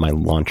circle from my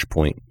launch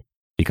point,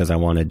 because I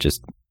want to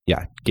just,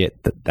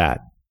 get that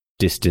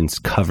distance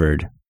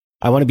covered.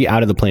 I want to be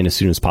out of the plane as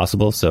soon as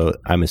possible. So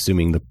I'm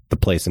assuming the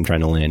place I'm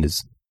trying to land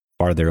is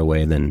farther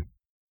away than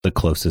the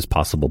closest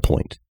possible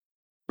point.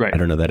 Right. I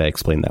don't know that I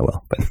explained that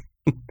well, but.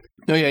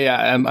 No,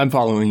 yeah. I'm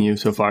following you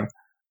so far.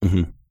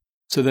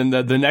 So then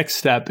the next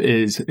step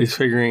is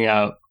figuring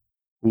out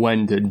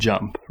when to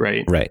jump,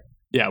 right? Right.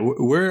 Yeah.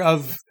 We're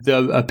of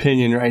the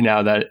opinion right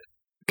now that,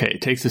 okay,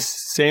 it takes the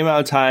same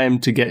amount of time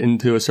to get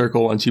into a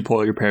circle once you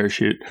pull your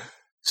parachute.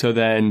 So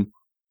then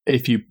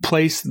if you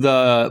place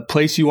the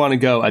place you want to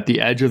go at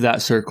the edge of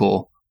that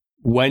circle,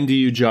 when do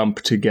you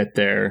jump to get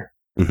there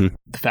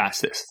the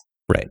fastest?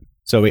 Right.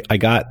 So I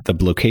got the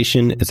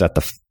location is at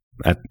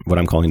what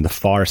I'm calling the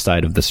far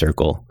side of the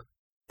circle.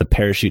 The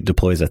parachute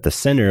deploys at the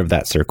center of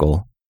that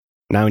circle.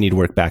 Now I need to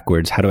work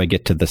backwards. How do I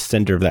get to the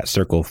center of that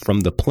circle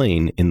from the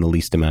plane in the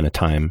least amount of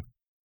time?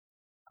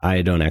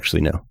 I don't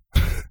actually know.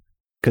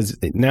 Because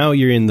now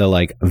you're in the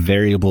like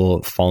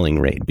variable falling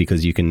rate,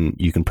 because you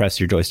can press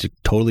your joystick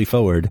totally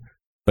forward,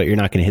 but you're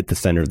not going to hit the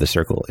center of the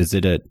circle.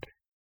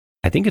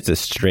 I think it's a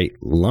straight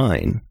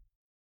line.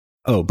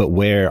 Oh, but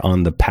where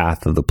on the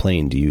path of the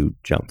plane do you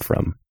jump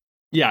from?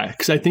 Yeah,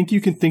 because I think you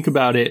can think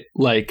about it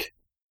like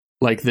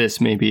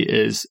this maybe,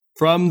 is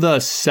from the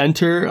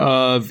center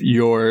of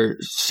your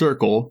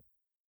circle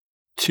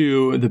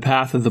to the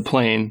path of the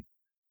plane,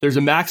 there's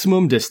a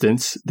maximum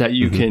distance that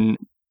you can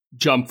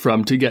jump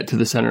from to get to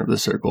the center of the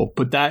circle,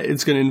 but that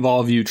is going to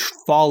involve you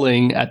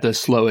falling at the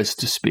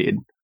slowest speed.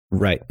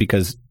 Right,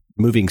 because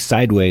moving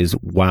sideways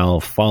while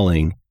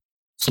falling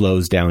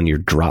slows down your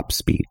drop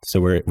speed. So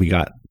we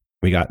got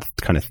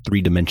kind of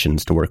 3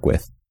 dimensions to work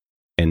with,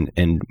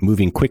 and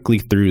moving quickly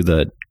through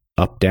the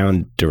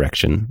up-down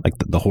direction, like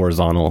the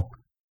horizontal,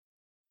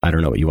 I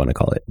don't know what you want to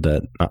call it,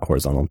 not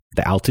horizontal,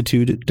 the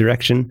altitude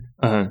direction,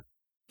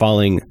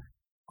 falling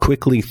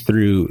quickly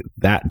through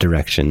that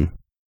direction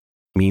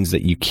means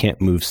that you can't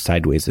move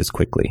sideways as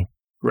quickly.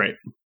 Right.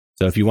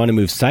 So if you want to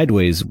move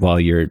sideways before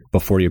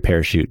your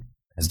parachute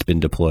has been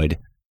deployed,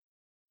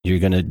 you're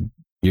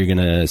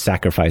gonna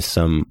sacrifice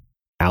some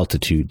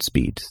altitude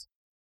speeds.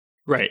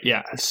 Right.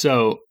 Yeah.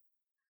 So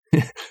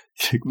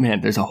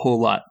Man, there's a whole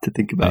lot to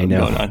think about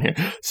going on here.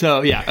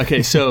 So yeah,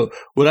 okay. So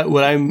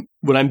what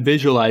I'm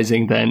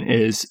visualizing then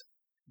is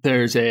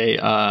there's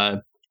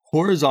a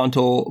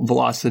horizontal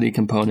velocity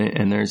component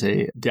and there's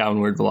a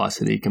downward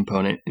velocity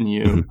component, and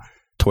you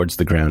towards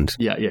the ground.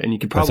 Yeah, and you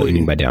could probably. That's what you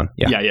mean by down.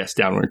 Yeah, yes,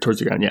 downward towards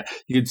the ground. Yeah,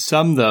 you could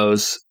sum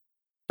those,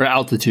 or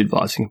altitude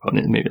velocity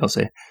component. Maybe I'll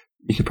say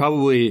you could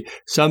probably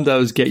sum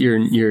those, get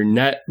your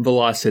net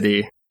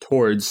velocity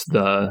towards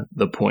the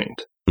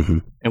point,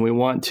 and we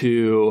want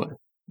to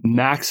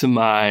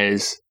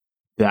maximize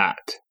that.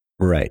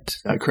 Right.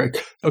 Is that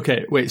correct?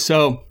 Okay. Wait.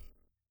 So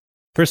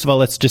first of all,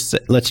 let's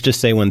just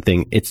say one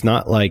thing. It's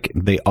not like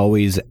they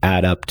always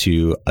add up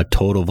to a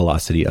total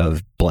velocity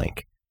of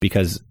blank,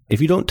 because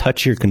if you don't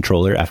touch your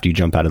controller after you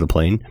jump out of the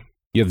plane,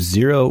 you have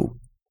 0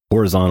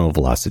 horizontal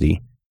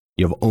velocity.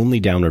 You have only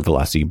downward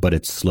velocity, but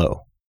it's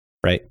slow,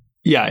 right?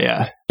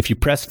 Yeah. If you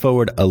press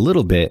forward a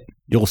little bit,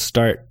 you'll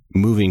start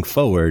moving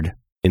forward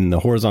in the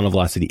horizontal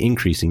velocity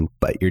increasing,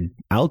 but your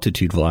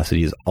altitude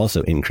velocity is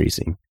also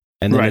increasing.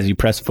 And then as you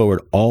press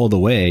forward all the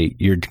way,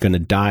 you're going to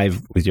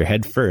dive with your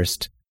head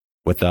first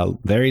with a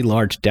very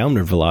large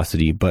downward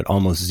velocity, but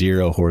almost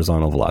 0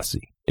 horizontal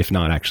velocity, if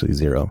not actually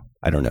 0.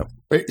 I don't know.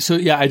 Right. So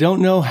yeah, I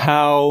don't know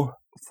how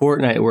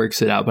Fortnite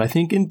works it out, but I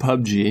think in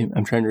PUBG,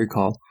 I'm trying to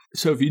recall.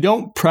 So if you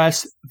don't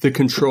press the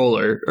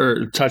controller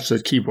or touch the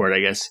keyboard,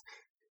 I guess,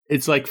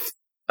 it's like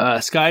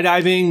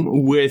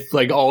skydiving with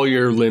like all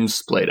your limbs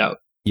splayed out.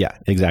 Yeah,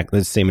 exactly.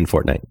 It's the same in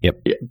Fortnite.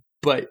 Yep. Yeah,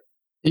 but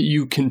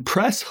you can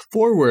press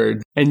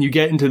forward and you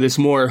get into this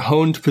more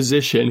honed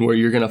position where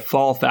you're going to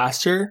fall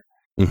faster.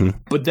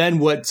 But then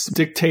what's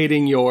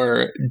dictating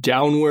your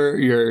downward,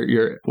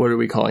 your what are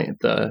we calling it?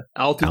 The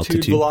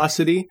altitude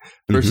velocity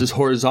versus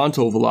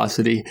horizontal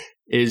velocity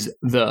is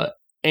the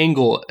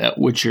angle at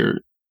which you're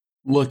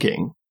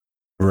looking.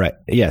 Right.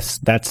 Yes,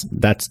 that's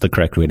the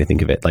correct way to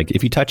think of it. Like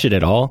if you touch it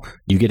at all,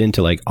 you get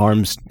into like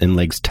arms and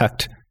legs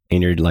tucked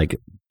and you're like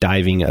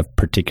diving a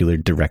particular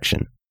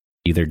direction,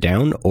 either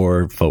down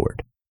or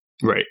forward.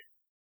 Right.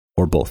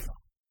 Or both.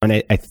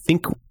 And I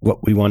think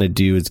what we want to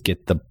do is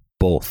get the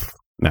both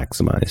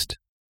maximized.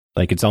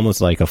 Like it's almost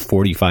like a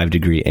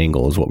 45-degree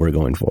angle is what we're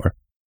going for.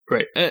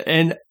 Right.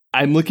 And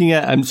I'm looking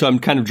at, I'm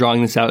kind of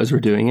drawing this out as we're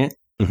doing it.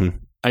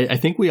 I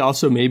think we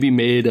also maybe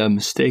made a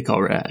mistake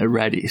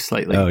already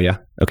slightly. Oh, yeah.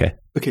 Okay.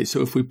 Okay.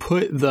 So if we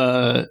put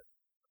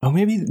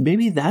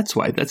maybe that's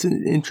why. That's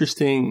an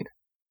interesting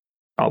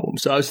problem.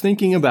 So I was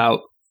thinking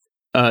about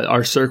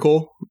our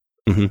circle,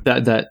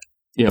 that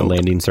you know,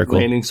 landing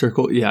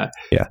circle. Yeah.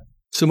 Yeah.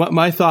 So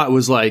my thought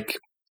was like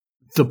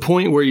the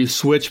point where you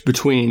switch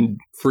between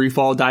free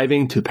fall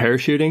diving to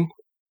parachuting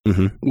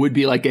would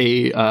be like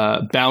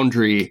a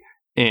boundary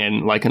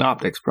and like an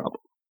optics problem.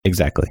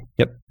 Exactly.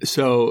 Yep.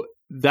 So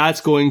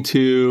that's going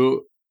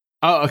to.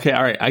 Oh, okay.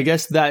 All right. I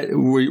guess that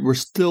we're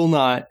still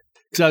not.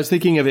 Because I was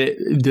thinking of it.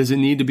 Does it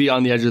need to be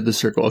on the edge of the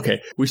circle?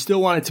 Okay. We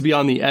still want it to be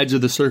on the edge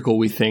of the circle,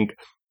 we think,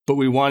 but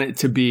we want it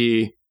to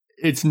be.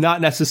 It's not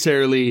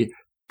necessarily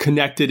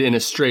connected in a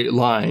straight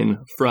line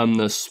from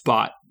the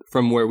spot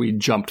from where we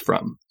jumped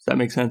from. Does that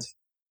make sense?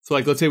 So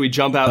like, let's say we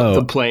jump out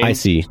the plane. I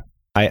see.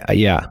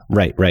 Yeah,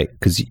 right.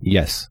 Because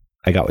yes,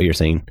 I got what you're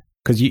saying.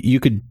 Because you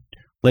could,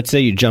 let's say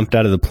you jumped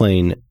out of the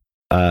plane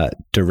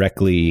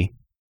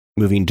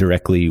moving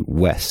directly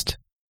west.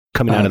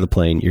 Coming out of the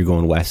plane, you're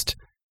going west.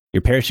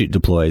 Your parachute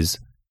deploys.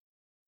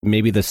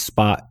 Maybe the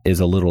spot is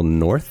a little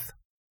north.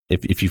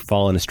 If you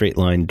fall in a straight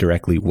line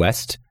directly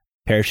west,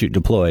 parachute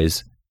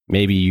deploys.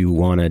 Maybe you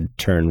want to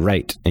turn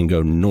right and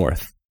go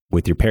north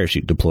with your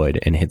parachute deployed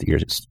and hit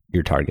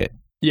your target.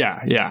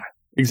 Yeah,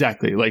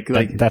 exactly. Like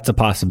that's a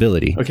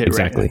possibility. Okay,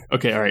 exactly. Right.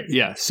 Okay, all right.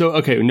 Yeah. So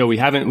okay, no, we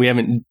haven't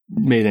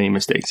made any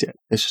mistakes yet.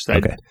 It's just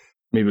that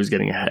maybe I was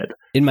getting ahead.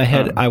 In my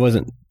head, I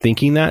wasn't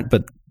thinking that,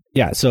 but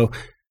yeah. So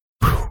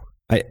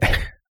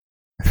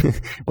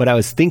what I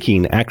was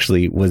thinking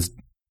actually was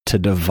to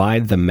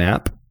divide the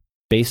map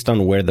based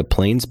on where the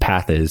plane's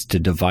path is, to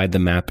divide the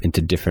map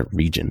into different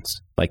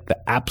regions, like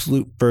the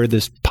absolute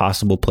furthest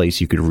possible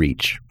place you could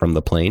reach from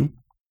the plane,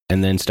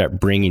 and then start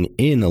bringing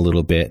in a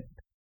little bit.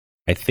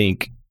 I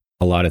think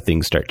a lot of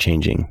things start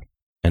changing.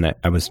 And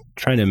I was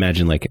trying to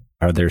imagine, like,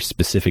 are there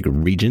specific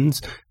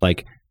regions?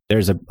 Like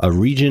there's a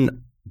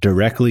region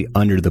directly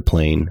under the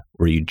plane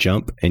where you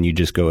jump and you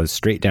just go as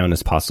straight down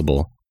as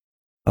possible.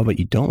 Oh, but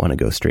you don't want to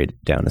go straight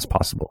down as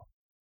possible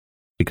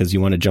because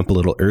you want to jump a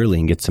little early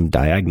and get some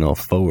diagonal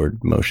forward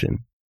motion.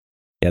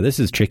 Yeah, this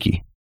is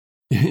tricky.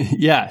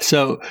 Yeah.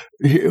 So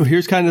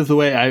here's kind of the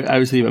way I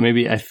was thinking.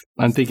 Maybe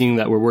I'm thinking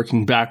that we're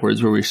working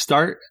backwards, where we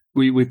start,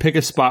 we pick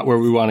a spot where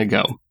we want to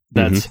go.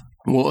 That's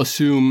we'll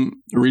assume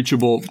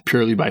reachable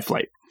purely by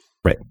flight.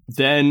 Right.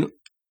 Then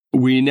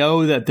we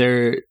know that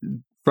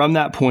from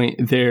that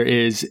point there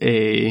is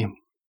a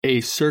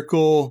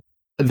circle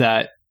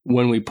that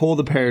when we pull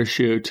the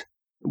parachute,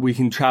 we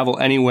can travel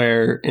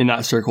anywhere in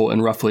that circle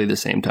in roughly the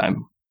same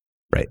time.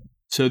 Right.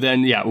 So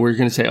then, we're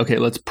going to say, okay,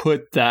 let's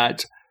put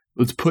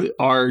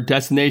our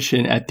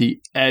destination at the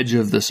edge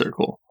of the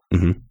circle.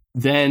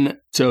 Then,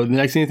 so the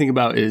next thing to think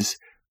about is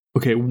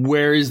okay,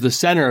 where is the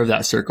center of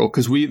that circle?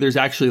 Because there's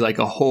actually like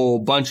a whole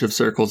bunch of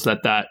circles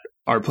that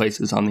are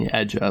places on the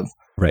edge of.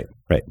 Right.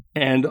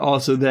 And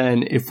also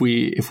then if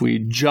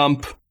we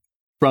jump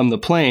from the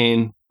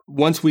plane,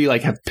 once we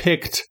like have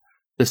picked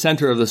the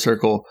center of the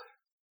circle,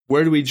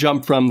 where do we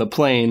jump from the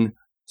plane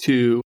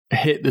to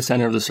hit the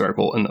center of the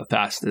circle in the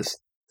fastest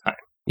time?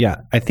 Yeah,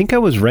 I think I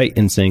was right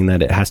in saying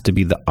that it has to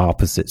be the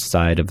opposite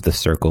side of the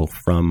circle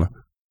from,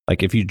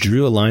 like, if you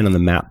drew a line on the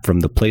map from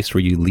the place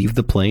where you leave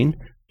the plane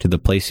to the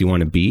place you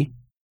want to be,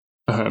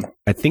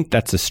 I think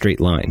that's a straight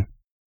line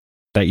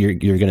that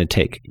you're going to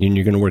take, and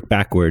you're going to work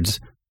backwards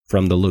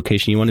from the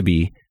location you want to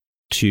be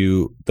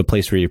to the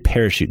place where your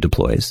parachute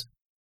deploys,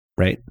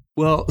 right?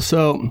 Well,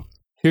 so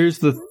here's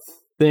the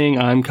thing.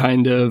 I'm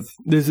kind of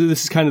this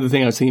is kind of the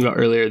thing I was thinking about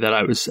earlier that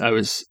I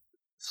was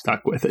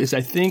stuck with, is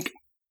I think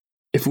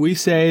if we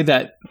say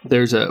that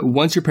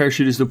once your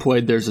parachute is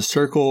deployed, there's a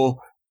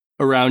circle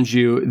around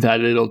you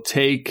that it'll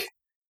take,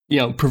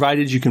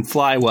 provided you can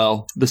fly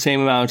well, the same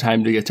amount of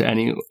time to get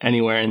to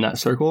anywhere in that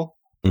circle,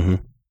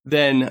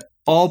 then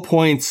all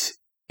points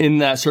in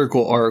that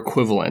circle are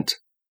equivalent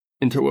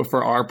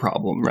for our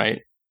problem,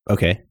 right?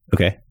 Okay.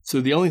 So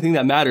the only thing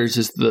that matters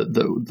is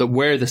the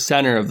where the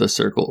center of the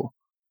circle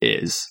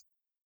is.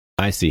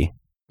 I see.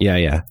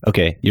 Yeah.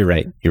 Okay, you're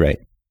right.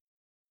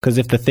 Because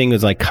if the thing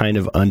is like kind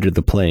of under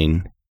the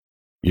plane,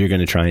 you're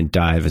going to try and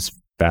dive as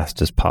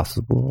fast as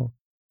possible.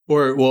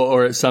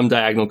 Or at some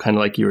diagonal, kind of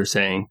like you were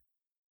saying,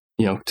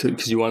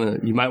 because you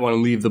might want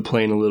to leave the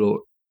plane a little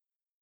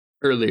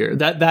earlier.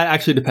 That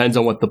actually depends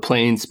on what the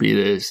plane speed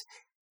is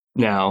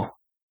now.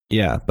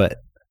 Yeah, but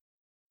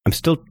I'm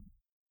still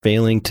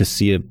failing to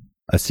see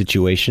a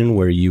situation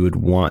where you would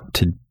want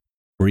to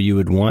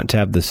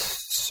have the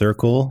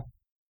circle's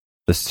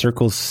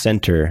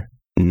center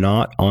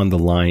not on the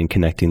line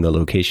connecting the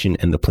location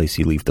and the place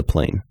you leave the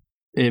plane.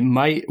 It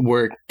might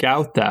work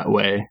out that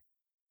way,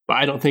 but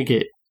I don't think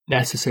it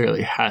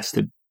necessarily has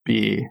to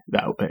be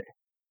that way.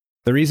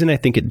 The reason I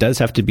think it does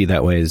have to be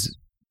that way is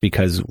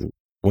because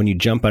when you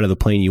jump out of the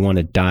plane, you want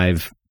to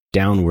dive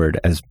downward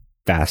as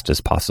fast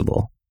as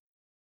possible.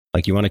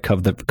 Like you want to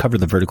cover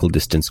the vertical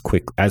distance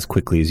as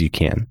quickly as you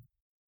can.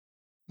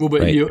 Well,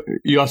 but right?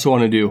 you also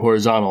want to do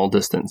horizontal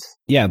distance.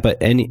 Yeah,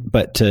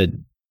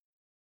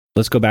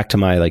 let's go back to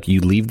my, like,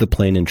 you leave the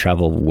plane and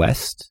travel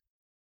west,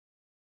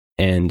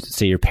 and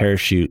say your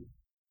parachute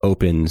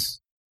opens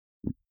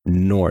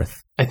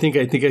north. I think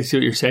I see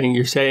what you're saying.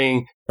 You're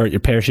saying, or your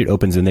parachute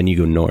opens and then you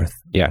go north.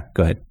 Yeah,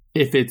 go ahead.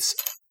 If it's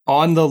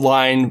on the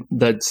line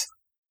that's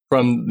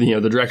from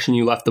the direction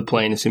you left the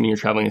plane, assuming you're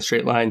traveling a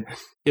straight line,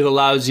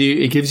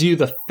 it gives you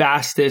the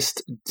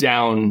fastest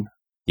down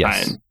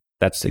time.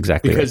 That's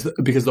exactly right.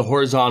 Because the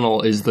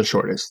horizontal is the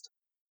shortest.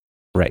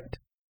 Right.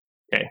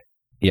 Okay.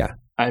 Yeah.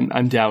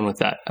 I'm down with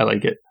that. I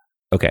like it.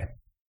 Okay.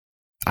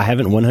 I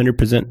haven't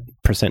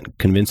 100%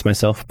 convinced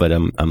myself, but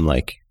I'm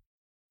like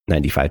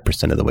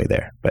 95% of the way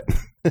there. But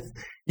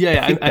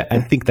yeah,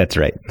 I think that's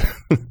right.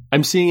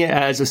 I'm seeing it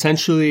as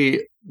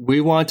essentially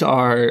we want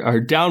our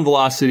down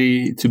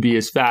velocity to be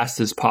as fast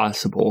as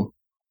possible.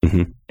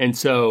 Mm-hmm. And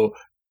so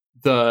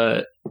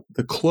the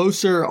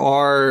closer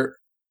our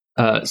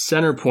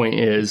center point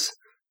is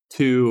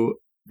to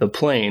the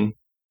plane,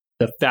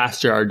 the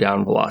faster our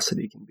down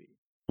velocity can be.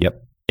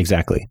 Yep,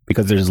 exactly.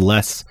 Because there's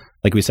less,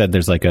 like we said,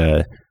 there's like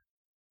a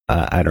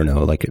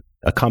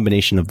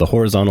combination of the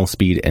horizontal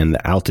speed and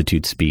the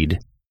altitude speed,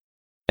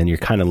 and you're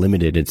kind of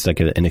limited. It's like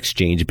an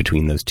exchange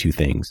between those two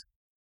things.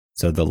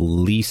 So the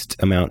least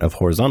amount of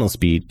horizontal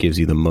speed gives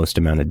you the most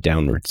amount of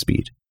downward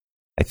speed,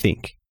 I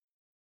think.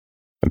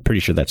 I'm pretty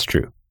sure that's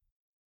true.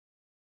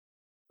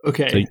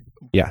 Okay.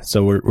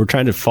 So we're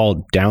trying to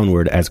fall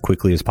downward as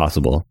quickly as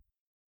possible,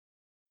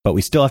 but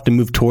we still have to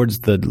move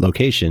towards the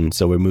location,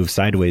 so we move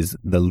sideways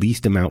the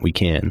least amount we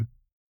can.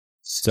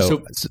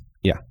 So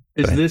yeah.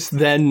 Is this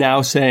then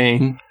now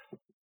saying,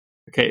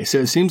 okay, so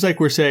it seems like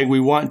we're saying we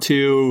want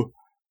to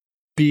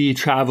be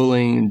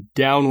traveling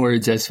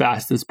downwards as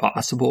fast as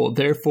possible.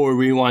 Therefore,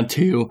 we want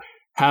to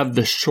have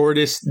the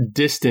shortest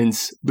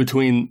distance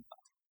between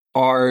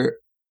our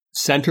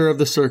center of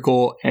the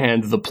circle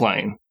and the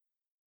plane.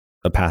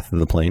 The path of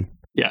the plane.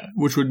 Yeah,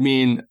 which would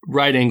mean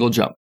right angle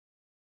jump.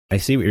 I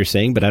see what you're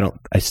saying, but I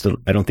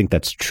don't think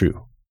that's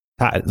true.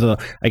 I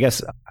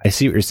guess I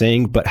see what you're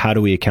saying, but how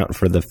do we account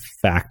for the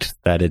fact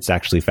that it's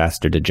actually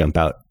faster to jump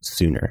out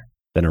sooner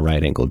than a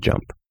right angle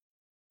jump?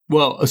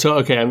 Well, so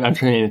okay, I'm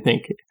trying to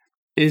think.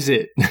 Is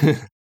it?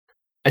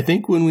 I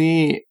think when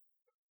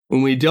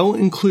we don't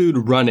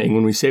include running,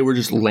 when we say we're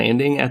just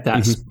landing at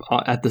that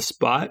at the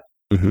spot,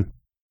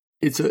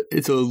 it's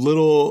a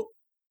little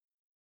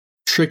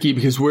tricky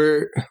because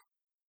we're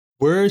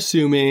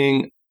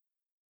assuming.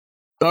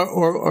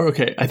 Or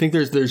okay, I think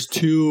there's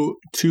two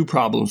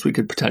problems we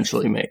could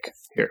potentially make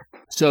here.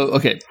 So,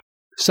 okay,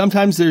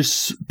 sometimes there's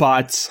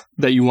spots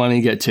that you want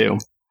to get to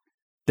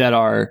that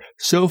are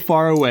so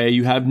far away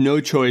you have no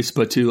choice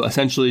but to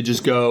essentially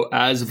just go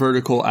as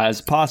vertical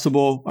as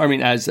possible. I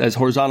mean, as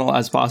horizontal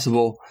as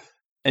possible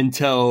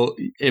until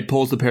it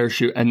pulls the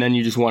parachute, and then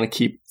you just want to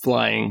keep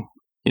flying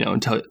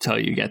until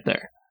you get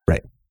there.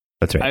 Right.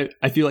 That's right.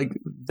 I feel like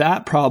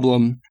that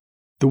problem,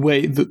 the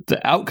way the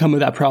outcome of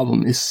that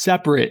problem is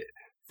separate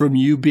from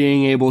you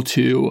being able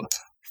to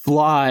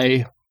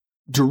fly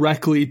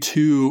directly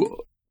to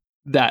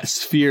that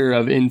sphere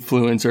of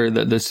influence or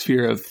the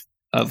sphere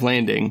of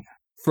landing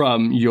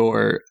from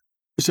your.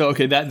 So,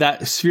 okay,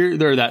 that sphere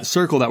or that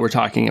circle that we're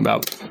talking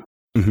about,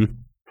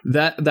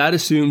 that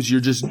assumes you're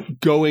just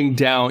going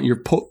down,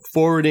 you're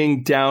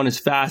forwarding down as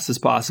fast as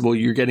possible.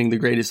 You're getting the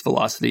greatest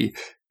velocity.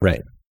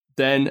 Right.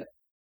 Then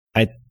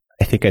I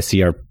think I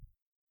see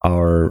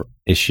our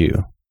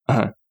issue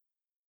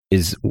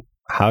is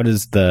how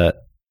does the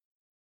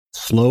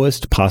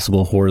slowest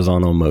possible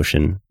horizontal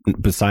motion,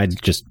 besides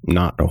just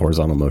not a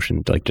horizontal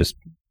motion, like just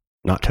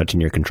not touching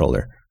your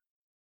controller,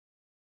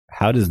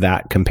 how does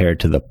that compare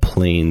to the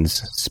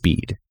plane's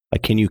speed?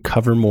 Like, can you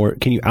cover more?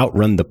 Can you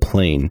outrun the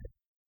plane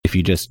if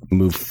you just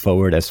move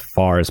forward as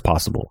far as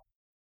possible?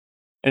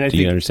 And do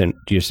you understand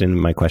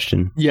my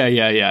question?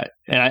 Yeah.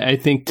 And I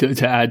think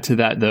to add to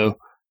that, though,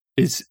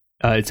 is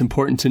it's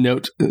important to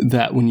note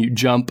that when you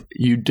jump,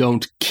 you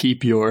don't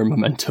keep your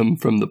momentum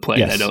from the plane.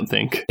 Yes. I don't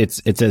think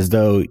it's as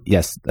though,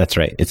 yes, that's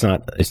right. It's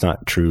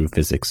not true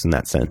physics in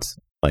that sense.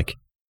 Like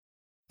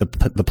the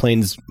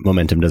plane's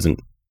momentum doesn't,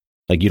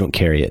 like, you don't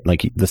carry it.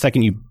 Like, the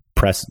second you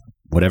press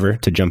whatever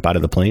to jump out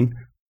of the plane,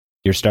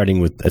 you're starting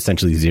with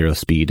essentially zero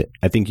speed.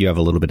 I think you have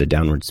a little bit of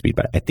downward speed,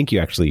 but I think you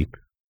actually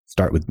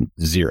start with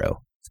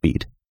zero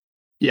speed.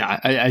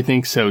 Yeah, I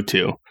think so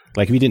too.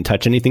 Like, if you didn't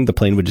touch anything, the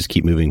plane would just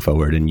keep moving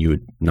forward and you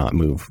would not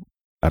move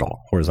at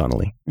all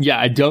horizontally. Yeah,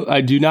 I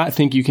do not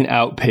think you can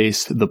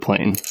outpace the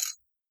plane.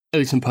 At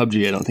least in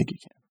PUBG, I don't think you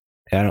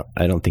can.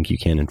 I don't think you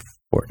can in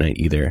Fortnite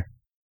either.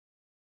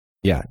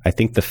 Yeah, I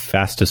think the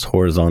fastest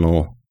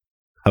horizontal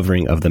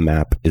hovering of the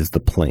map is the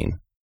plane.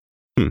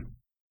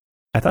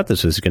 I thought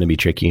this was going to be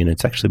tricky, and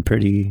it's actually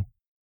pretty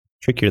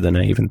trickier than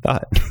I even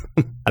thought.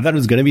 I thought it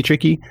was going to be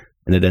tricky,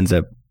 and it ends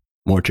up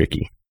more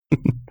tricky.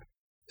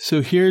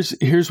 So here's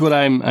what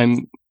I'm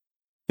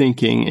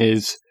thinking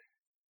is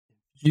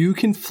you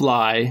can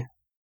fly.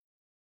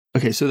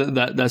 Okay, so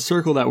that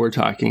circle that we're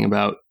talking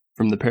about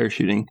from the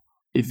parachuting,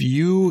 if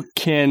you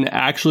can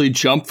actually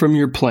jump from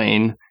your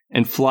plane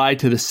and fly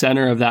to the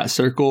center of that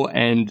circle,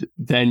 and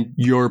then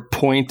your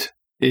point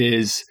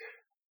is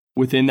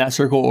within that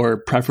circle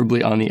or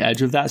preferably on the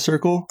edge of that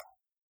circle,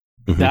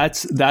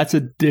 that's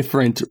a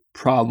different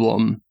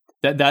problem.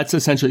 That's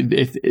essentially,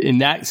 if in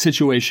that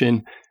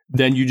situation,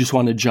 then you just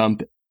want to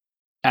jump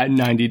at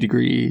 90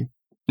 degrees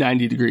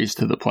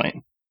to the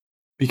plane.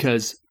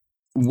 Because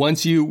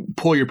once you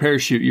pull your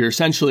parachute, you're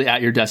essentially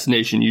at your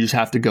destination. You just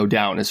have to go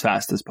down as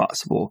fast as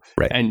possible,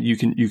 right? And you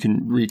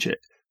can reach it.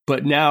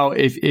 But now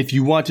if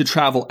you want to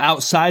travel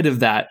outside of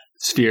that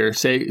sphere,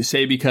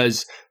 say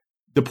because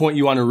the point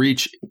you want to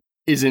reach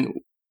isn't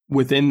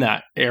within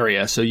that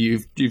area, so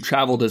you've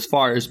traveled as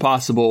far as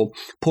possible,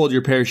 pulled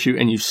your parachute,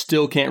 and you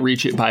still can't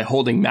reach it by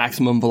holding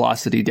maximum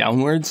velocity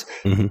downwards,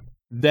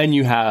 then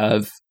you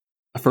have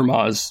a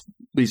Fermat's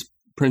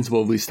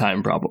principle of least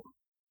time problem.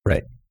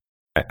 Right.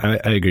 I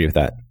agree with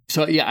that.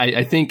 So yeah,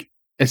 I think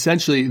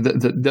essentially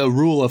the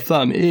rule of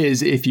thumb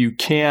is if you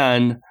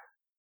can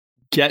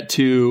get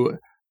to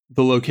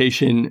the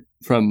location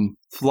from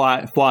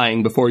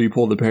flying before you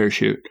pull the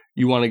parachute,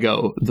 you want to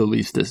go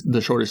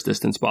the shortest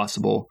distance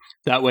possible.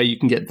 That way you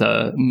can get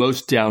the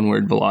most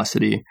downward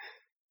velocity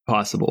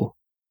possible.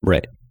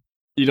 Right.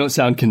 You don't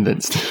sound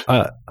convinced.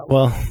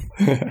 Well,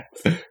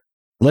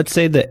 let's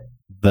say that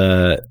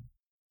the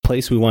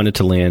place we wanted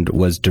to land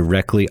was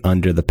directly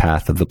under the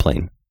path of the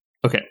plane.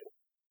 Okay.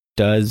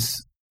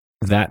 Does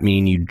that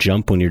mean you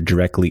jump when you're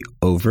directly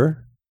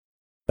over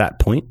that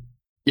point?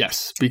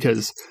 Yes,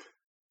 because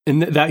in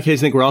that case,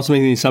 I think we're also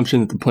making the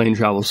assumption that the plane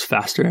travels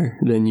faster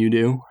than you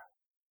do,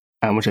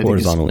 which I think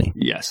horizontally.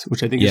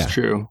 Which I think is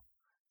true.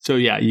 So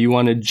yeah, you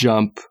want to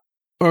jump.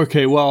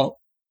 Okay, well,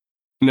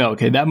 no,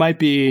 okay, that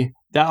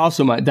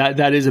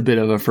is a bit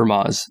of a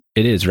Fermat's.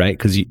 It is, right?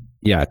 Because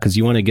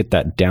you want to get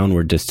that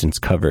downward distance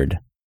covered.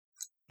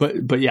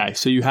 But yeah,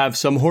 so you have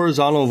some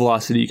horizontal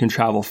velocity, you can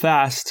travel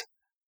fast,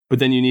 but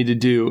then you need to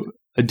do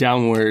a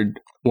downward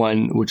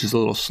one, which is a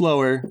little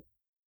slower.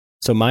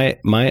 So my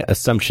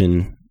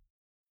assumption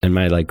and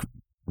my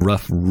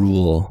rough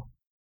rule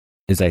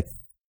is I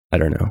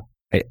don't know.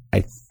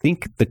 I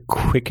think the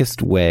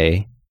quickest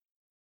way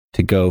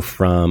to go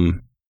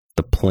from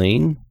the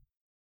plane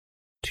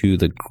to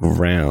the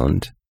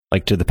ground,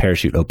 like to the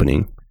parachute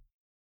opening,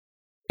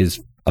 is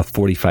a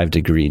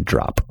 45-degree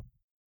drop.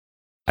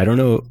 I don't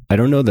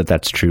know that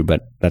that's true,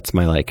 but that's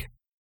my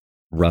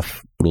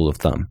rough rule of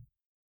thumb.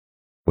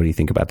 What do you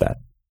think about that?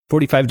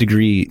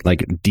 45-degree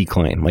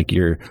decline, like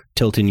you're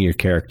tilting your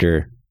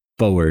character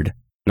forward,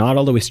 not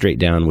all the way straight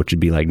down, which would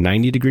be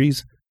 90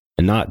 degrees,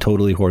 and not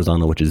totally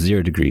horizontal, which is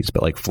 0 degrees,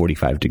 but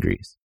 45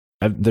 degrees.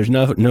 There's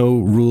no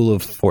rule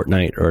of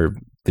Fortnite or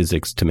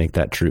physics to make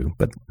that true,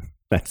 but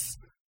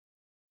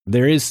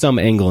there is some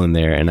angle in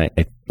there, and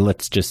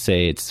let's just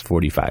say it's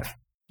 45.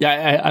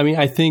 Yeah, I mean,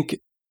 I think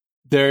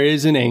there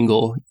is an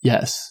angle,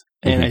 yes,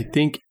 and I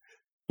think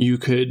you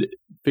could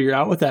figure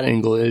out what that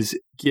angle is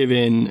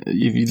given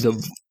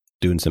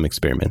doing some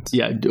experiments.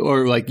 Yeah,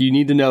 or like you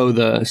need to know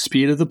the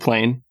speed of the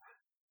plane.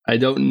 I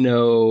don't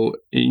know.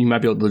 You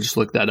might be able to just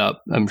look that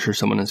up. I'm sure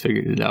someone has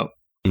figured it out.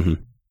 Mm-hmm.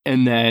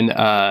 And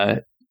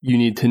then you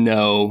need to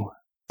know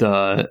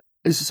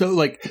because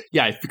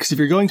if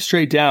you're going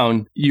straight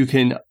down, you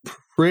can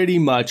pretty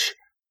much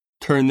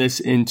turn this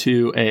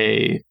into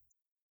a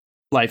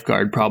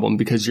lifeguard problem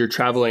because you're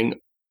traveling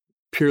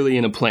purely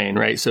in a plane,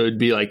 right? So it'd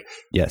be like,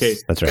 yes, okay,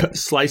 that's right.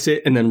 Slice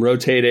it and then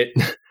rotate it,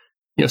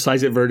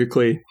 slice it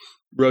vertically,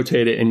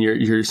 rotate it, and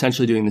you're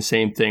essentially doing the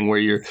same thing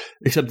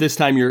except this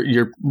time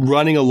you're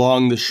running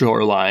along the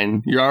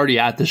shoreline. You're already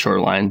at the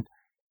shoreline.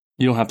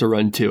 You don't have to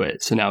run to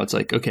it. So now it's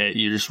like, okay,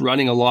 you're just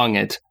running along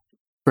it.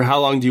 For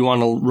how long do you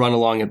want to run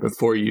along it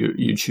before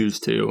you choose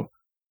to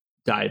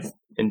dive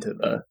into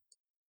the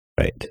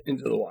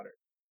water?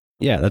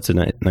 Yeah, that's a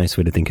nice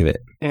way to think of it.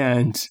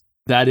 And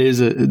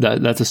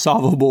that's a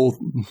solvable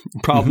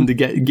problem to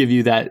give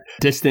you that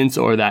distance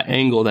or that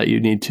angle that you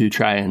need to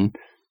try and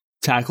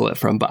tackle it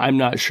from. But I'm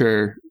not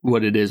sure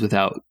what it is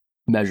without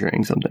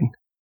measuring something.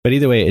 But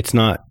either way, it's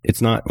not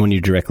when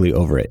you're directly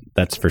over it.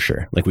 That's for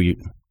sure. Like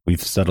we've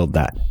settled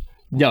that.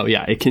 No,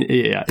 yeah,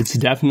 it's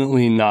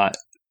definitely not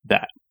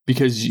that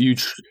because you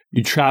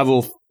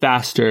travel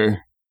faster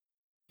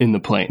in the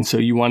plane. So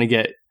you want to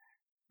get,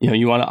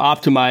 you want to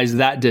optimize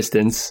that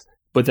distance.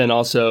 But then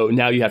also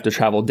now you have to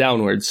travel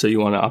downwards, so you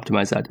want to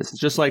optimize that distance.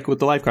 Just like with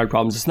the lifeguard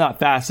problems, it's not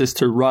fastest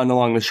to run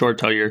along the shore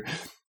till you're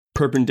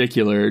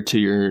perpendicular to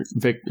your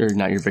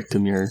not your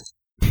victim, your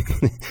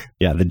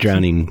the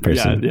drowning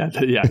person.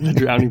 The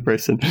drowning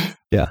person.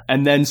 Yeah,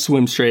 and then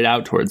swim straight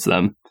out towards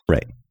them.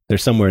 Right, they're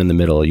somewhere in the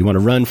middle. You want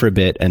to run for a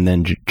bit and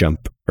then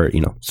jump, or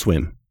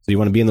swim. So you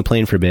want to be in the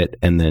plane for a bit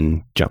and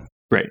then jump.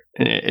 Right,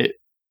 and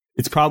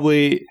it's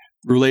probably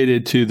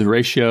related to the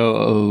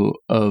ratio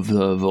of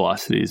the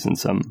velocities in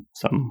some.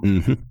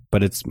 Mm-hmm.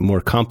 But it's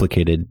more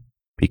complicated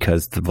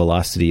because the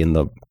velocity in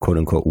the quote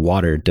unquote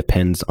water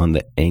depends on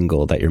the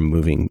angle that you're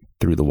moving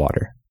through the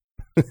water.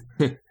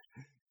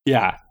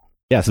 Yeah.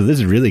 So this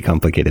is really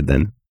complicated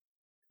then.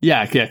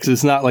 Yeah, because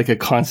it's not like a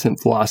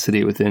constant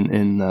velocity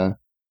in the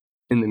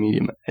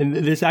medium. And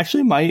this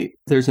actually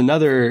there's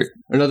another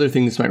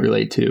thing this might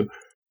relate to,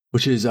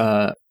 which is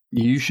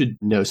you should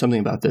know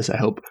something about this, I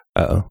hope.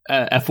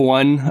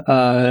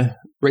 F1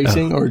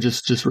 racing or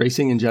just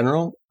racing in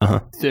general.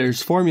 Uh-huh.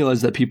 There's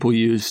formulas that people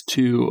use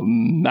to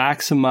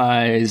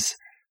maximize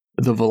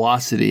the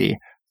velocity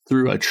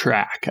through a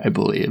track, I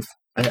believe.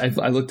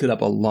 I looked it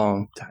up a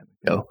long time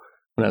ago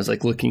when I was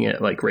like looking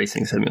at like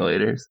racing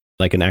simulators.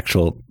 Like an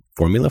actual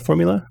formula?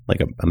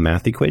 Like a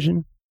math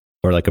equation?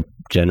 Or like a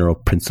general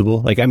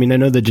principle? Like, I mean, I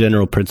know the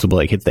general principle,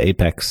 like hit the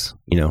apex,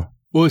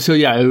 Well, so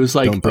yeah, it was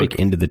like... Don't break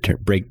into the turn,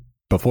 break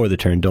before the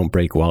turn, don't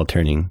brake while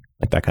turning,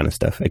 like that kind of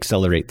stuff.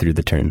 Accelerate through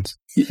the turns.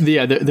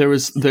 Yeah,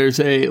 there's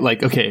a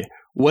like, okay,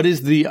 what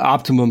is the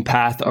optimum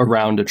path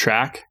around a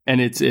track? And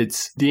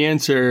it's the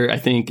answer, I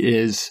think,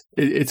 is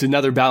it's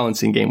another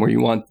balancing game where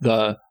you want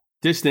the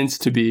distance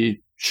to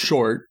be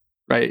short,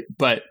 right?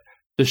 But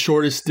the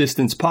shortest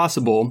distance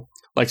possible,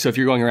 like, so if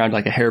you're going around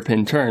like a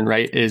hairpin turn,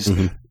 right, is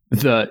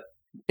the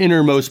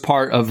innermost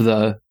part of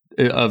the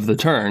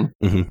turn.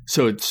 Mm-hmm.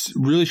 So it's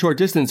really short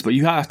distance, but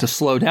you have to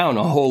slow down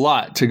a whole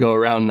lot to go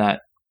around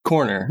that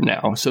corner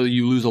now. So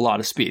you lose a lot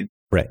of speed.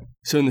 Right.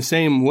 So in the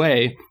same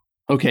way,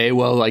 okay,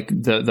 well, like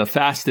the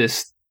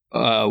fastest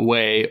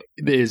way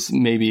is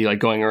maybe like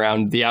going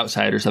around the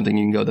outside or something.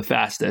 You can go the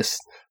fastest,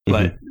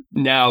 but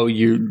now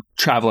you're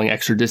traveling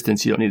extra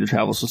distance. You don't need to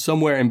travel. So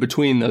somewhere in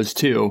between those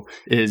two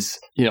is,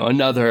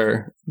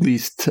 another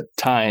least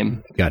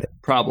time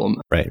problem.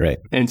 Right.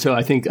 And so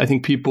I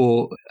think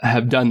people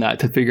have done that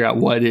to figure out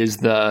what is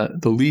the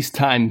least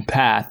time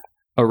path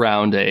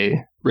around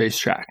a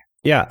racetrack.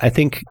 Yeah, I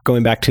think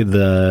going back to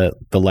the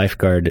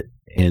lifeguard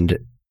and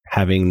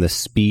having the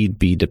speed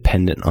be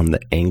dependent on the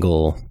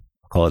angle,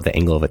 call it the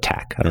angle of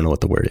attack. I don't know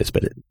what the word is,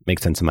 but it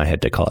makes sense in my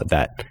head to call it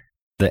that.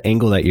 The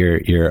angle that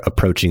you're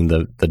approaching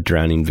the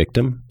drowning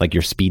victim, like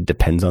your speed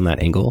depends on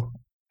that angle,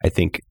 I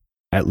think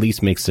at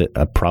least makes it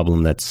a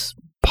problem that's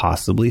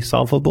possibly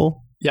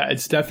solvable. Yeah,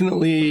 it's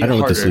definitely I don't know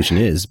harder. What the solution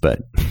is,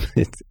 but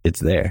it's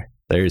there.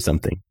 There is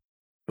something.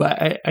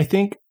 But I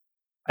think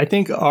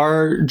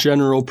our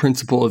general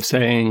principle of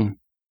saying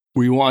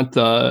we want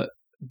the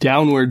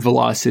downward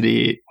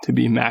velocity to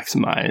be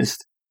maximized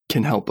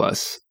can help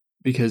us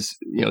because,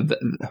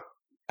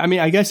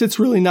 I guess it's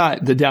really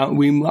not the down.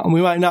 We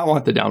might not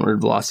want the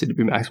downward velocity to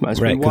be maximized.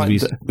 Right,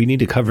 because we need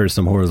to cover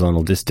some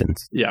horizontal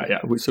distance. Yeah.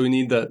 So we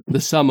need the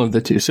sum of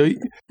the two. So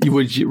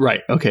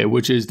right. Okay.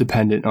 Which is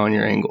dependent on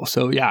your angle.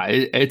 So yeah,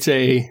 it's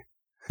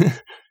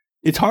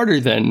it's harder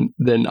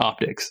than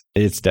optics.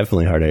 It's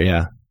definitely harder.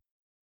 Yeah.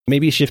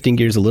 Maybe shifting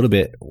gears a little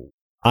bit.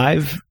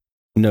 I've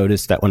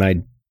noticed that when I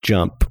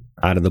jump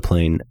out of the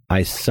plane,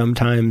 I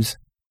sometimes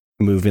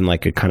move in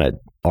like a kind of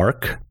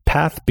arc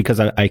path because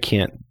I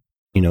can't,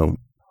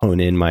 hone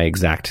in my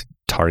exact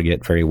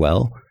target very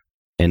well.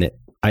 And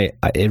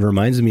it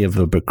reminds me of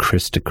a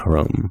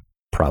bacristochrome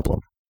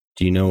problem.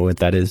 Do you know what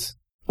that is?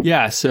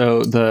 Yeah,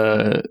 so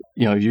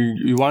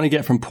you want to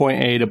get from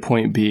point A to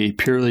point B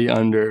purely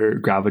under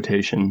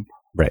gravitation.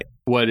 Right.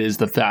 What is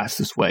the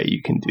fastest way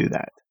you can do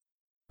that?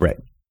 Right.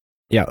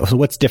 Yeah. So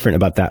what's different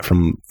about that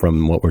from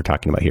what we're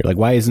talking about here? Like,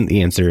 why isn't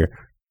the answer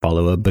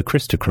follow a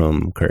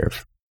bacristochrome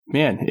curve?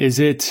 Man, is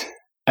it?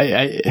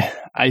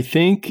 I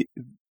think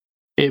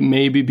it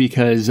may be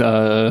because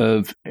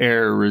of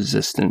air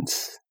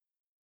resistance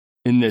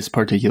in this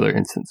particular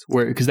instance,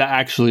 because that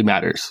actually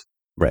matters.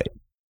 Right.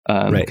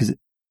 Right. Because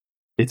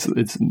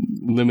it's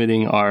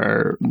limiting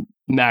our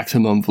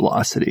maximum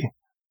velocity.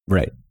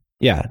 Right.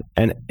 Yeah.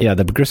 And yeah,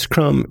 the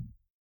bacristochrome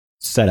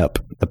setup,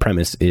 the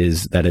premise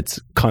is that it's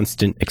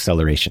constant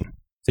acceleration.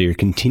 So you're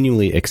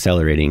continually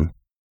accelerating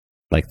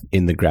like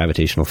in the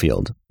gravitational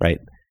field, right?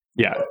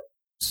 Yeah.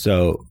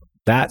 So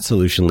that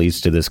solution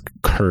leads to this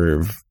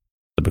curve,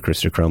 the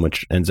bacristochrome,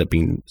 which ends up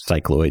being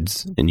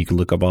cycloids. And you can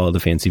look up all of the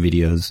fancy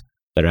videos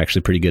that are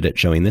actually pretty good at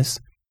showing this.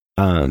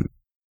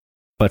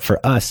 But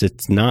for us,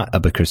 it's not a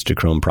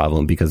bacristochrome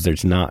problem because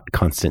there's not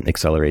constant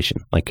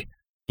acceleration. Like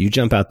you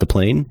jump out the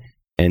plane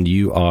and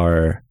you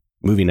are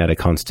moving at a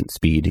constant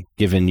speed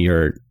given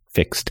your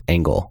fixed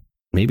angle.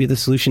 Maybe the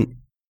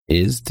solution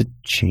is to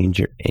change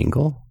your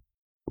angle?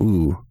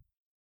 Ooh,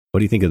 what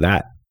do you think of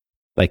that?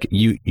 Like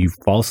you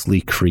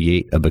falsely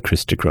create a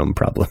bacristochrome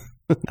problem.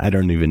 I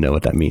don't even know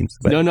what that means.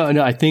 But.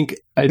 No. I think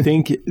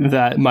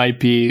that might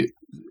be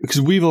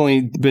because we've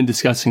only been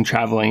discussing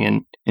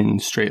traveling in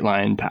straight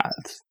line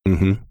paths.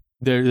 Mm-hmm.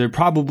 There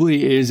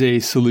probably is a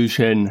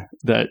solution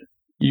that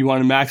you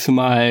want to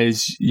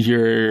maximize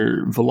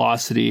your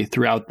velocity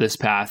throughout this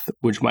path,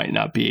 which might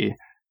not be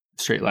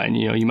straight line.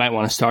 You might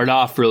want to start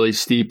off really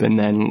steep and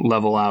then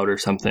level out or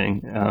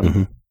something.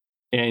 Mm-hmm.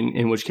 And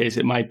in which case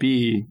it might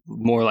be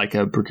more like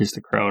a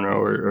bacristochrome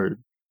or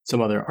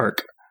some other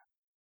arc,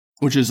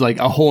 which is like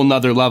a whole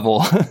nother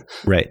level.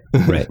 Right.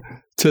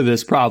 To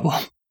this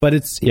problem. But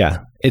it's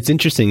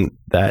interesting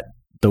that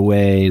the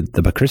way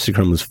the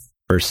bacristochrome was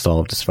first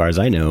solved, as far as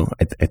I know,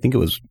 I think it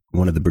was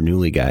one of the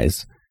Bernoulli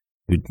guys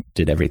who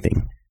did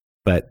everything.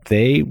 But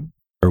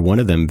one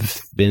of them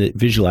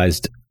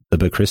visualized the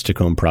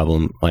bacristochrome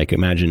problem, like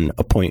imagine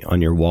a point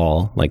on your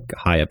wall, like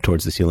high up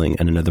towards the ceiling,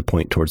 and another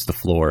point towards the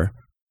floor,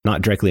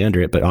 not directly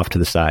under it, but off to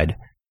the side.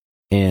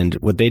 And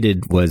what they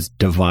did was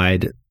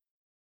divide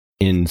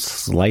in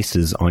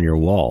slices on your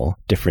wall,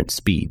 different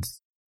speeds.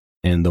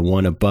 And the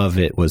one above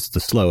it was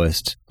the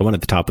slowest. The one at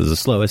the top was the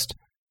slowest.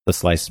 The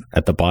slice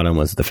at the bottom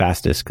was the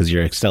fastest because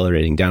you're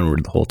accelerating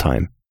downward the whole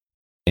time.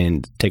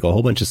 And take a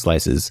whole bunch of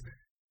slices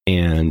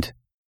and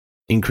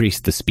increase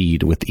the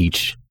speed with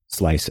each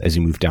slice as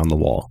you move down the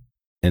wall.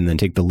 And then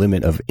take the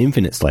limit of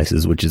infinite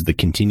slices, which is the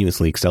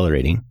continuously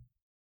accelerating.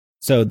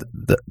 So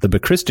the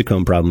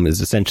bacristochrome problem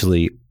is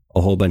essentially a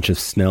whole bunch of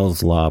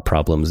Snell's law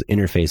problems,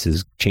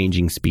 interfaces,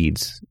 changing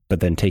speeds, but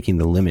then taking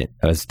the limit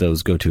as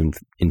those go to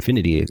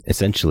infinity,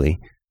 essentially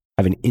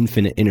having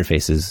infinite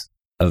interfaces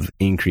of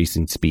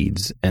increasing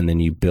speeds. And then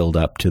you build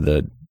up to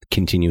the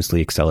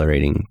continuously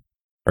accelerating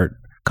or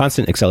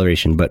constant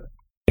acceleration, but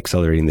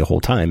accelerating the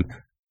whole time,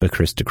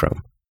 bacristochrome.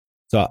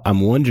 So I'm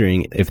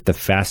wondering if the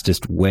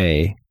fastest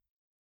way,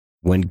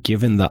 when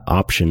given the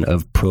option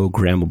of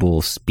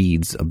programmable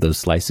speeds of those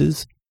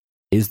slices,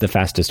 is the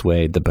fastest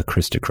way the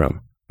bacristochrome.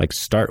 Like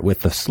start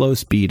with the slow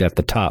speed at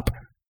the top,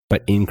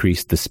 but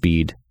increase the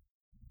speed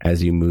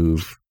as you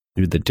move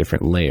through the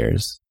different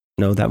layers.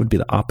 No, that would be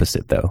the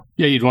opposite though.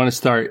 Yeah, you'd want to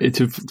start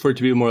for it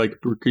to be more like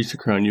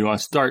bacristochrome. You want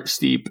to start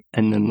steep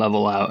and then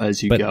level out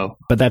as you go.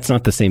 But that's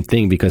not the same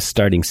thing because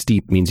starting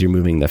steep means you're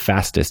moving the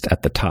fastest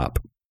at the top.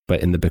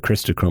 But in the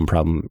bacristochrome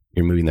problem,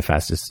 you're moving the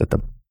fastest at the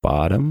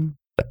bottom.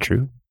 Is that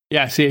true?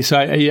 Yeah. See, so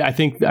I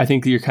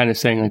think you're kind of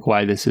saying like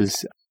why this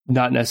is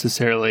not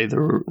necessarily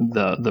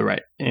the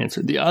right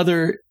answer. The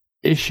other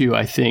issue,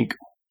 I think,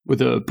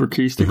 with a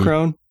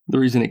bacristochrome, the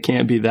reason it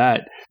can't be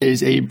that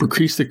is a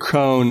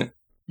bacristochrome,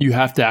 you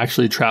have to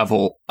actually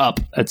travel up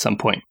at some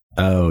point.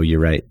 Oh, you're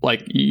right.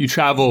 Like you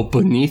travel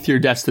beneath your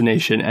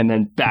destination and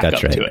then back That's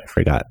up right. to it. I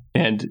forgot.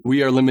 And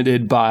we are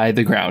limited by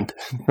the ground.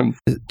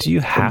 Do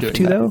you have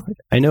to though?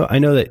 I know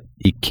that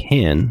you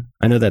can.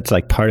 I know that's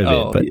like part of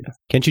it, but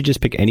can't you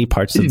just pick any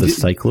parts of the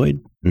cycloid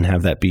and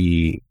have that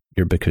be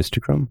your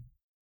bacristochrome?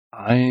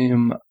 I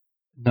am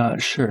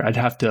not sure. I'd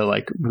have to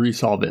like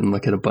resolve it and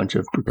look at a bunch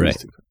of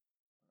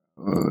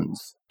bacristochromes.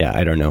 Yeah,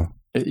 I don't know.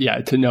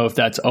 Yeah, to know if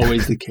that's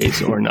always the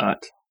case or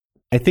not.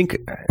 I think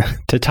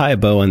to tie a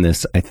bow on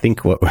this, I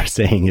think what we're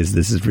saying is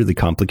this is really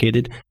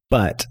complicated,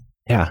 but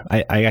yeah,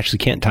 I actually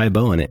can't tie a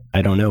bow on it.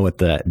 I don't know what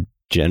the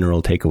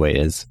general takeaway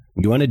is.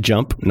 You want to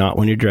jump, not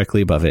when you're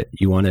directly above it.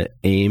 You want to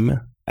aim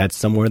at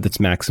somewhere that's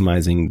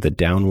maximizing the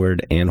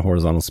downward and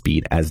horizontal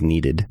speed as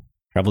needed.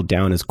 Travel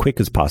down as quick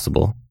as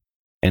possible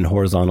and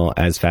horizontal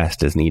as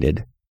fast as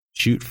needed.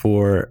 Shoot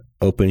for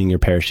opening your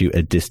parachute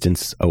a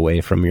distance away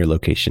from your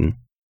location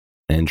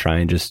and try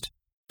and just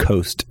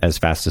coast as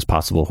fast as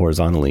possible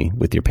horizontally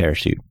with your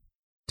parachute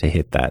to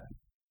hit that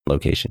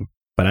location.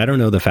 But I don't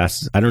know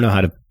I don't know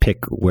how to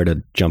pick where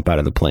to jump out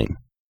of the plane.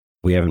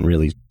 We haven't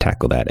really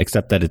tackled that,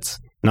 except that it's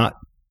not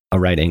a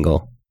right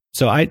angle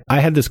So I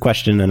had this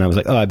question and I was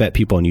like, oh, I bet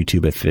people on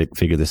YouTube have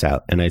figured this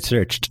out. And I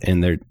searched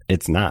and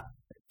it's not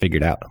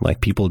figured out.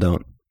 Like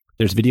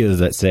there's videos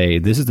that say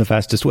this is the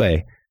fastest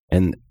way.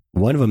 And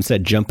one of them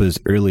said jump as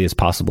early as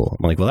possible.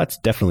 I'm like, well, that's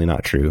definitely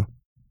not true.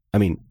 I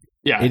mean,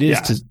 yeah, it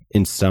is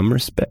in some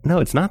respect. No,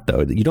 it's not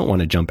though. You don't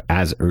want to jump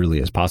as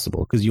early as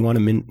possible because you want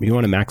to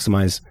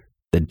maximize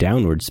the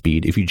downward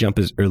speed. If you jump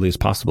as early as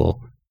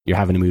possible, you're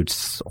having to move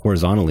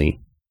horizontally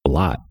a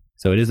lot.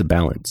 So it is a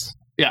balance.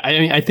 Yeah, I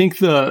mean, I think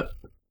the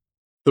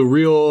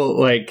real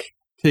like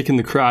kick in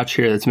the crotch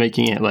here that's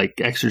making it like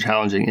extra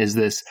challenging is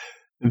this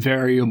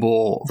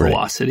variable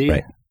velocity.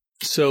 Right.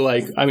 So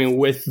like, I mean,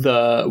 with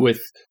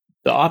the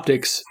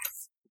optics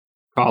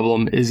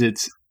problem is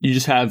you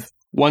just have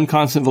one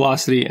constant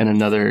velocity and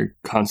another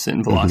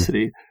constant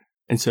velocity.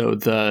 Mm-hmm. And so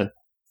the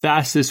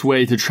fastest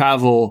way to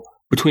travel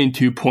between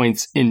 2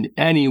 points in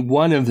any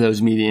one of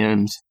those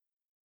mediums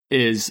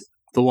is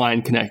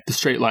the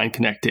straight line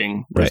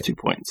connecting those 2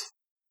 points.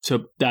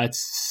 So that's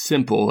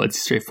simple.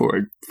 It's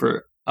straightforward.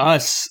 For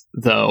us,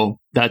 though,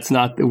 that's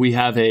not. We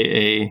have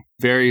a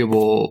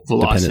variable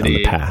velocity.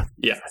 Dependent on the path.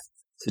 Yeah.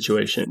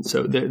 Situation.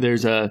 So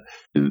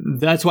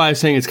that's why I was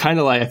saying it's kind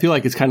of like, I feel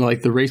like it's kind of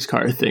like the race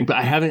car thing, but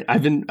I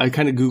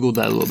kind of Googled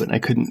that a little bit and I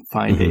couldn't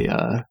find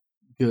a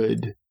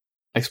good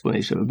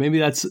explanation of it. Maybe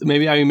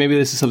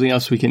this is something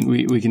else we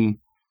can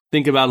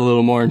think about a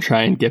little more and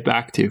try and get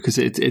back to, because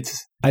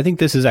it's. I think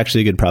this is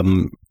actually a good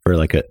problem for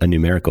like a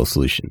numerical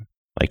solution.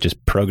 Like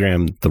just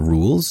program the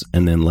rules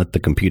and then let the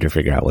computer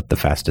figure out what the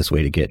fastest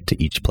way to get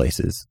to each place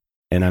is.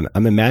 And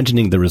I'm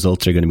imagining the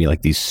results are going to be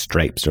like these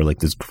stripes or like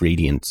this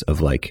gradients of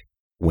like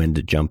when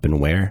to jump and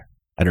where.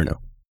 I don't know.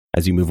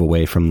 As you move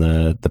away from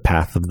the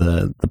path of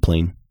the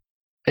plane.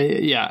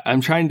 Yeah,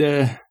 I'm trying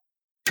to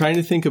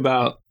think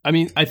about. I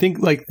mean, I think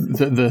like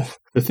the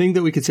thing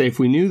that we could say, if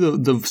we knew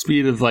the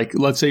speed of, like,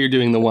 let's say you're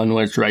doing the one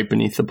where it's right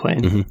beneath the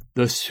plane,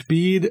 the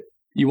speed,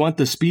 you want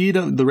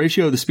the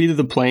ratio of the speed of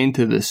the plane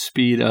to the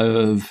speed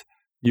of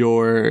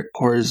your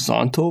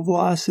horizontal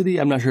velocity.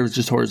 I'm not sure if it's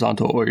just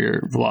horizontal or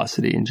your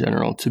velocity in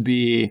general, to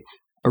be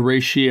a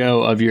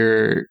ratio of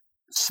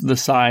the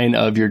sine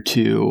of your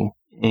two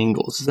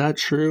angles. Is that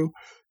true?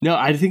 No,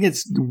 I think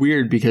it's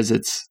weird because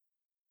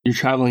you're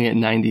traveling at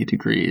 90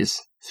 degrees.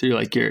 So you're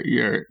like,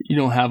 you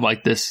don't have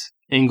like this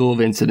angle of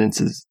incidence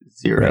is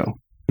 0.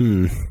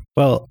 Right.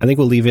 Well, I think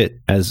we'll leave it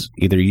as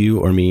either you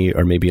or me,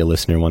 or maybe a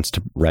listener wants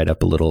to write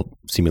up a little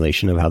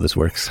simulation of how this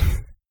works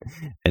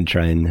and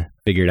try and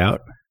figure it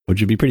out,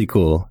 which would be pretty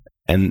cool.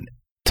 And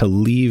to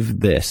leave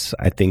this,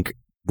 I think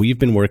we've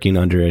been working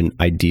under an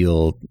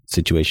ideal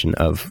situation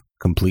of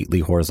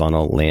completely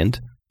horizontal land,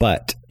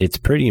 but it's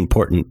pretty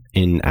important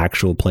in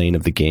actual playing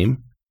of the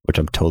game, which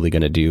I'm totally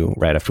going to do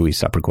right after we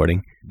stop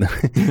recording,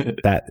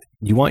 that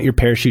you want your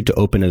parachute to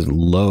open as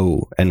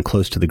low and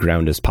close to the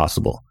ground as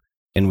possible.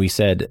 And we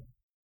said,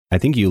 I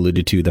think you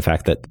alluded to the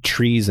fact that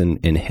trees and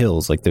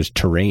hills, like there's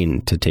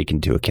terrain to take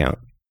into account.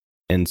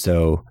 And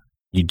so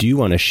you do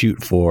want to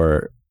shoot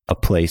for a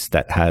place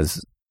that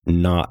has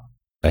not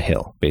a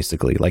hill,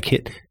 basically. Like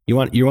you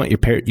want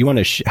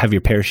to have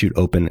your parachute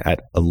open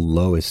at a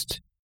lowest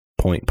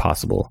point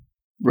possible.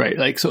 Right.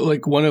 Like, so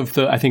like one of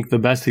I think the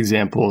best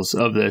examples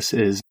of this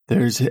is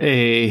there's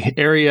a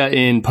area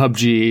in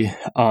PUBG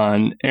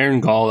on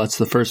Erangel. That's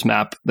the first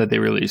map that they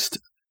released,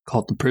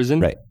 called the prison.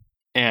 Right.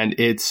 And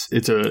it's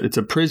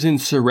a prison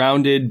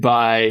surrounded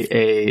by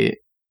it's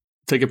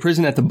like a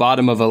prison at the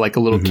bottom of a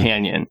little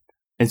canyon.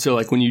 And so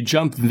like when you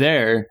jump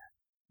there,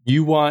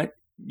 you want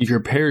your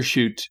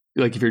parachute,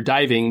 like if you're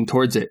diving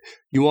towards it,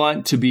 you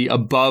want to be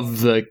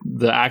above the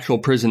actual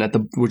prison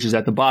which is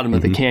at the bottom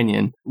of the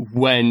canyon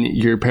when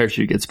your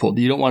parachute gets pulled.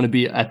 You don't want to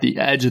be at the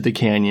edge of the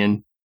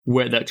canyon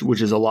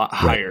which is a lot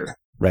higher.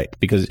 Right.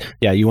 Because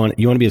you want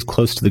to be as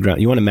close to the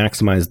ground. You want to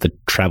maximize the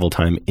travel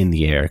time in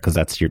the air, because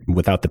that's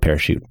without the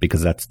parachute,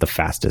 because that's the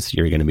fastest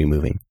you're going to be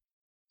moving.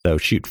 So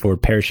shoot for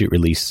parachute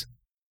release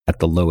at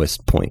the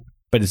lowest point.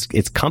 But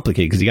it's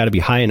complicated because you got to be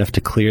high enough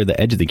to clear the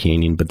edge of the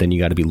canyon, but then you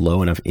got to be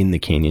low enough in the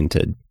canyon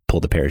to pull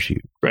the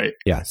parachute. Right.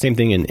 Yeah. Same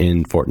thing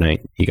in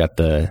Fortnite. You got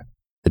the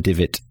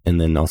divot and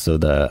then also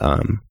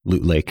the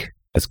loot lake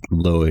as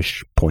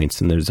lowish points,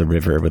 and there's a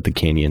river with the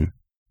canyon.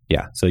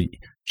 Yeah. So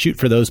shoot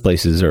for those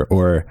places,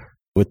 or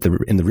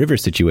in the river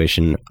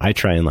situation, I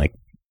try and like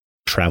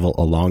travel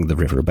along the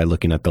river by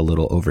looking at the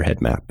little overhead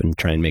map and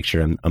try and make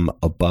sure I'm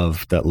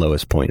above that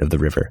lowest point of the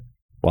river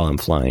while I'm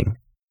flying.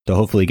 So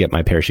hopefully get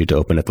my parachute to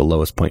open at the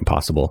lowest point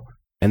possible.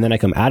 And then I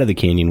come out of the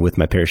canyon with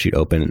my parachute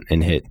open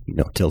and hit,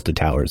 Tilted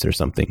Towers or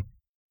something,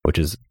 which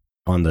is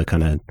on the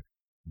kind of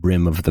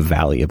rim of the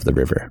valley of the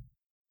river.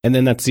 And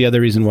then that's the other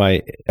reason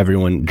why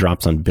everyone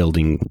drops on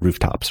building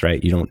rooftops,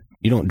 right? You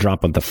don't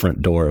drop on the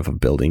front door of a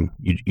building.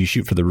 You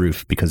shoot for the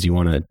roof because you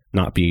want to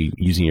not be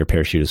using your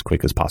parachute as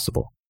quick as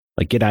possible.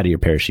 Like get out of your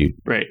parachute,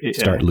 right?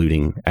 Start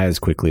looting as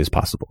quickly as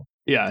possible.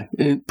 Yeah,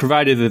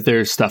 provided that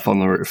there's stuff on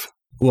the roof.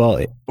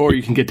 Well, or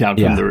you can get down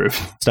from the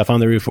roof. Stuff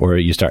on the roof, or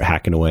you start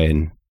hacking away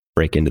and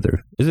break into the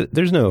roof.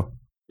 There's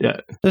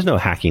no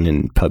hacking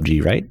in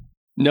PUBG, right?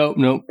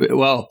 Nope.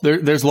 Well,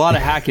 there's a lot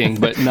of hacking,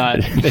 but not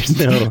there's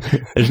no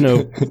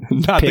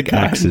not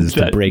pickaxes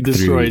to break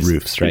destroys. through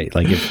roofs, right?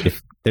 Like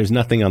if there's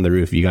nothing on the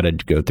roof, you got to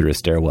go through a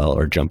stairwell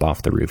or jump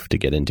off the roof to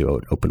get into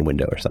an open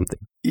window or something.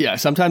 Yeah,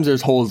 sometimes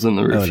there's holes in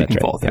the roof you can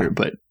fall through,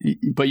 but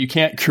you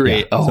can't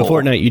create a hole. So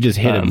Fortnite, you just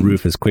hit a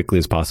roof as quickly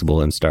as possible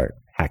and start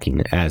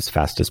hacking as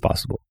fast as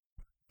possible.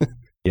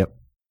 Yep,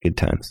 good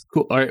times.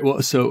 Cool. All right.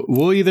 Well, so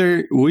we'll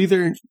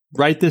either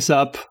write this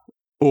up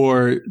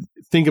or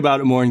think about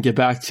it more and get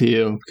back to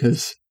you,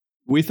 because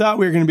we thought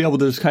we were going to be able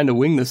to just kind of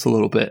wing this a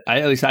little bit.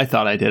 At least I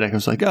thought I did. I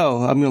was like, oh,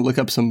 I'm going to look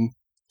up some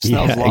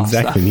Snell's Law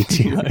exactly. stuff.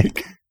 Me too.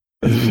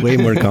 It's way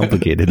more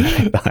complicated than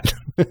I thought.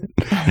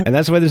 And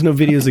that's why there's no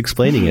videos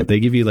explaining it. They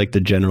give you like the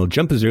general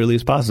jump as early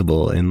as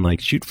possible and like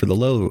shoot for the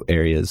low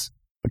areas,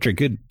 which are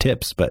good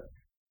tips, but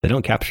they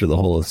don't capture the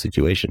whole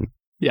situation.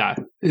 Yeah.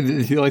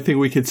 The only thing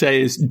we could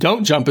say is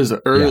don't jump as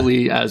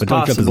early as but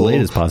possible. Don't jump as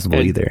late as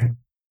possible either.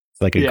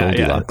 It's like a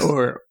Goldilocks.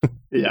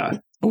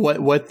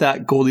 What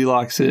that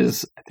Goldilocks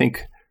is, I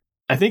think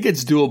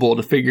it's doable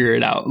to figure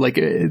it out. Like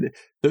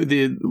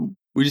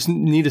we just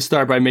need to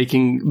start by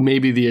making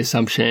maybe the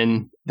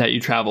assumption that you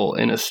travel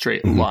in a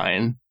straight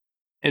line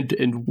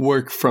and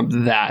work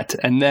from that.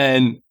 And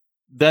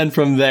then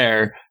from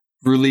there,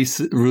 release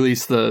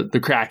the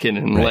Kraken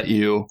and let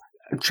you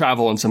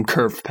travel in some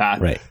curved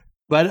path. Right.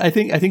 But I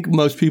think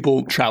most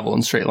people travel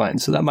in straight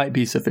lines, so that might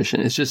be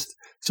sufficient. It's just,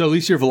 so at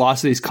least your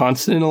velocity is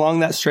constant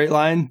along that straight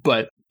line,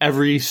 but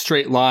every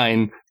straight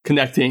line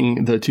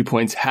connecting the 2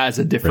 points has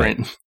a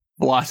different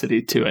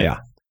velocity to it.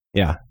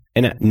 Yeah.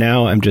 And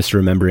now I'm just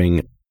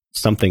remembering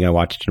something I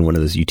watched in one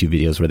of those YouTube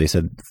videos where they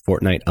said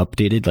Fortnite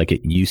updated. Like,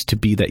 it used to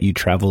be that you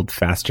traveled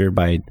faster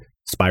by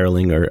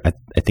spiraling, or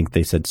I think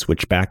they said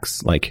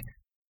switchbacks. Like,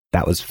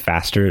 that was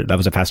faster. That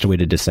was a faster way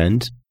to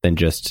descend than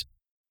just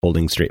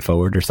holding straight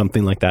forward or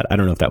something like that. I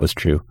don't know if that was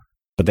true,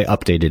 but they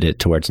updated it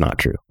to where it's not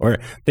true, or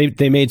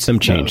they made some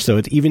change. No. So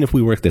it's, even if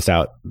we work this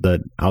out,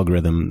 the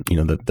algorithm,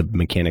 the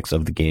mechanics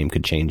of the game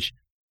could change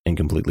and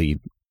completely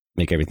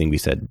make everything we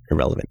said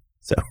irrelevant.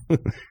 So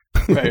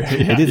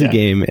it is a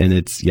game, and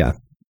it's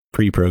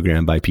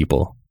pre-programmed by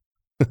people.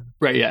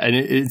 Right. Yeah. And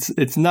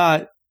it's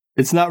not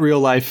real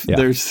life. Yeah.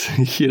 There's,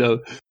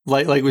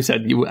 like we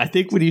said, I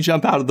think when you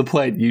jump out of the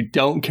plane, you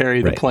don't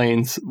carry the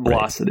plane's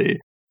velocity.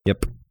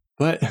 Yep.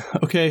 But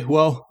okay,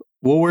 well,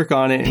 we'll work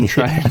on it and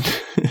try and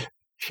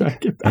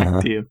get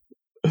back to you.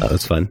 That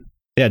was fun.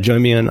 Yeah.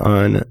 Join me on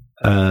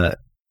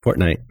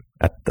Fortnite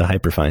at the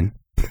Hyperfine.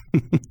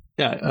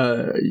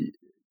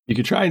 You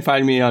could try and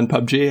find me on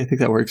PUBG. I think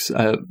that works.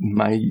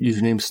 My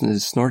username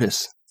is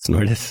Snortis.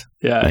 Snortis?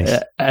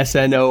 Yeah. Nice.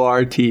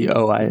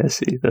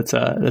 Snortoise.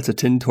 That's a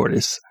tin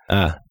tortoise.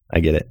 Ah, I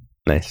get it.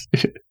 Nice.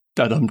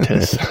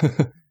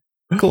 Dudumtis.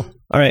 Cool.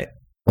 All right.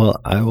 Well,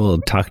 I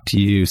will talk to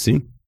you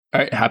soon.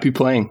 All right. Happy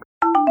playing.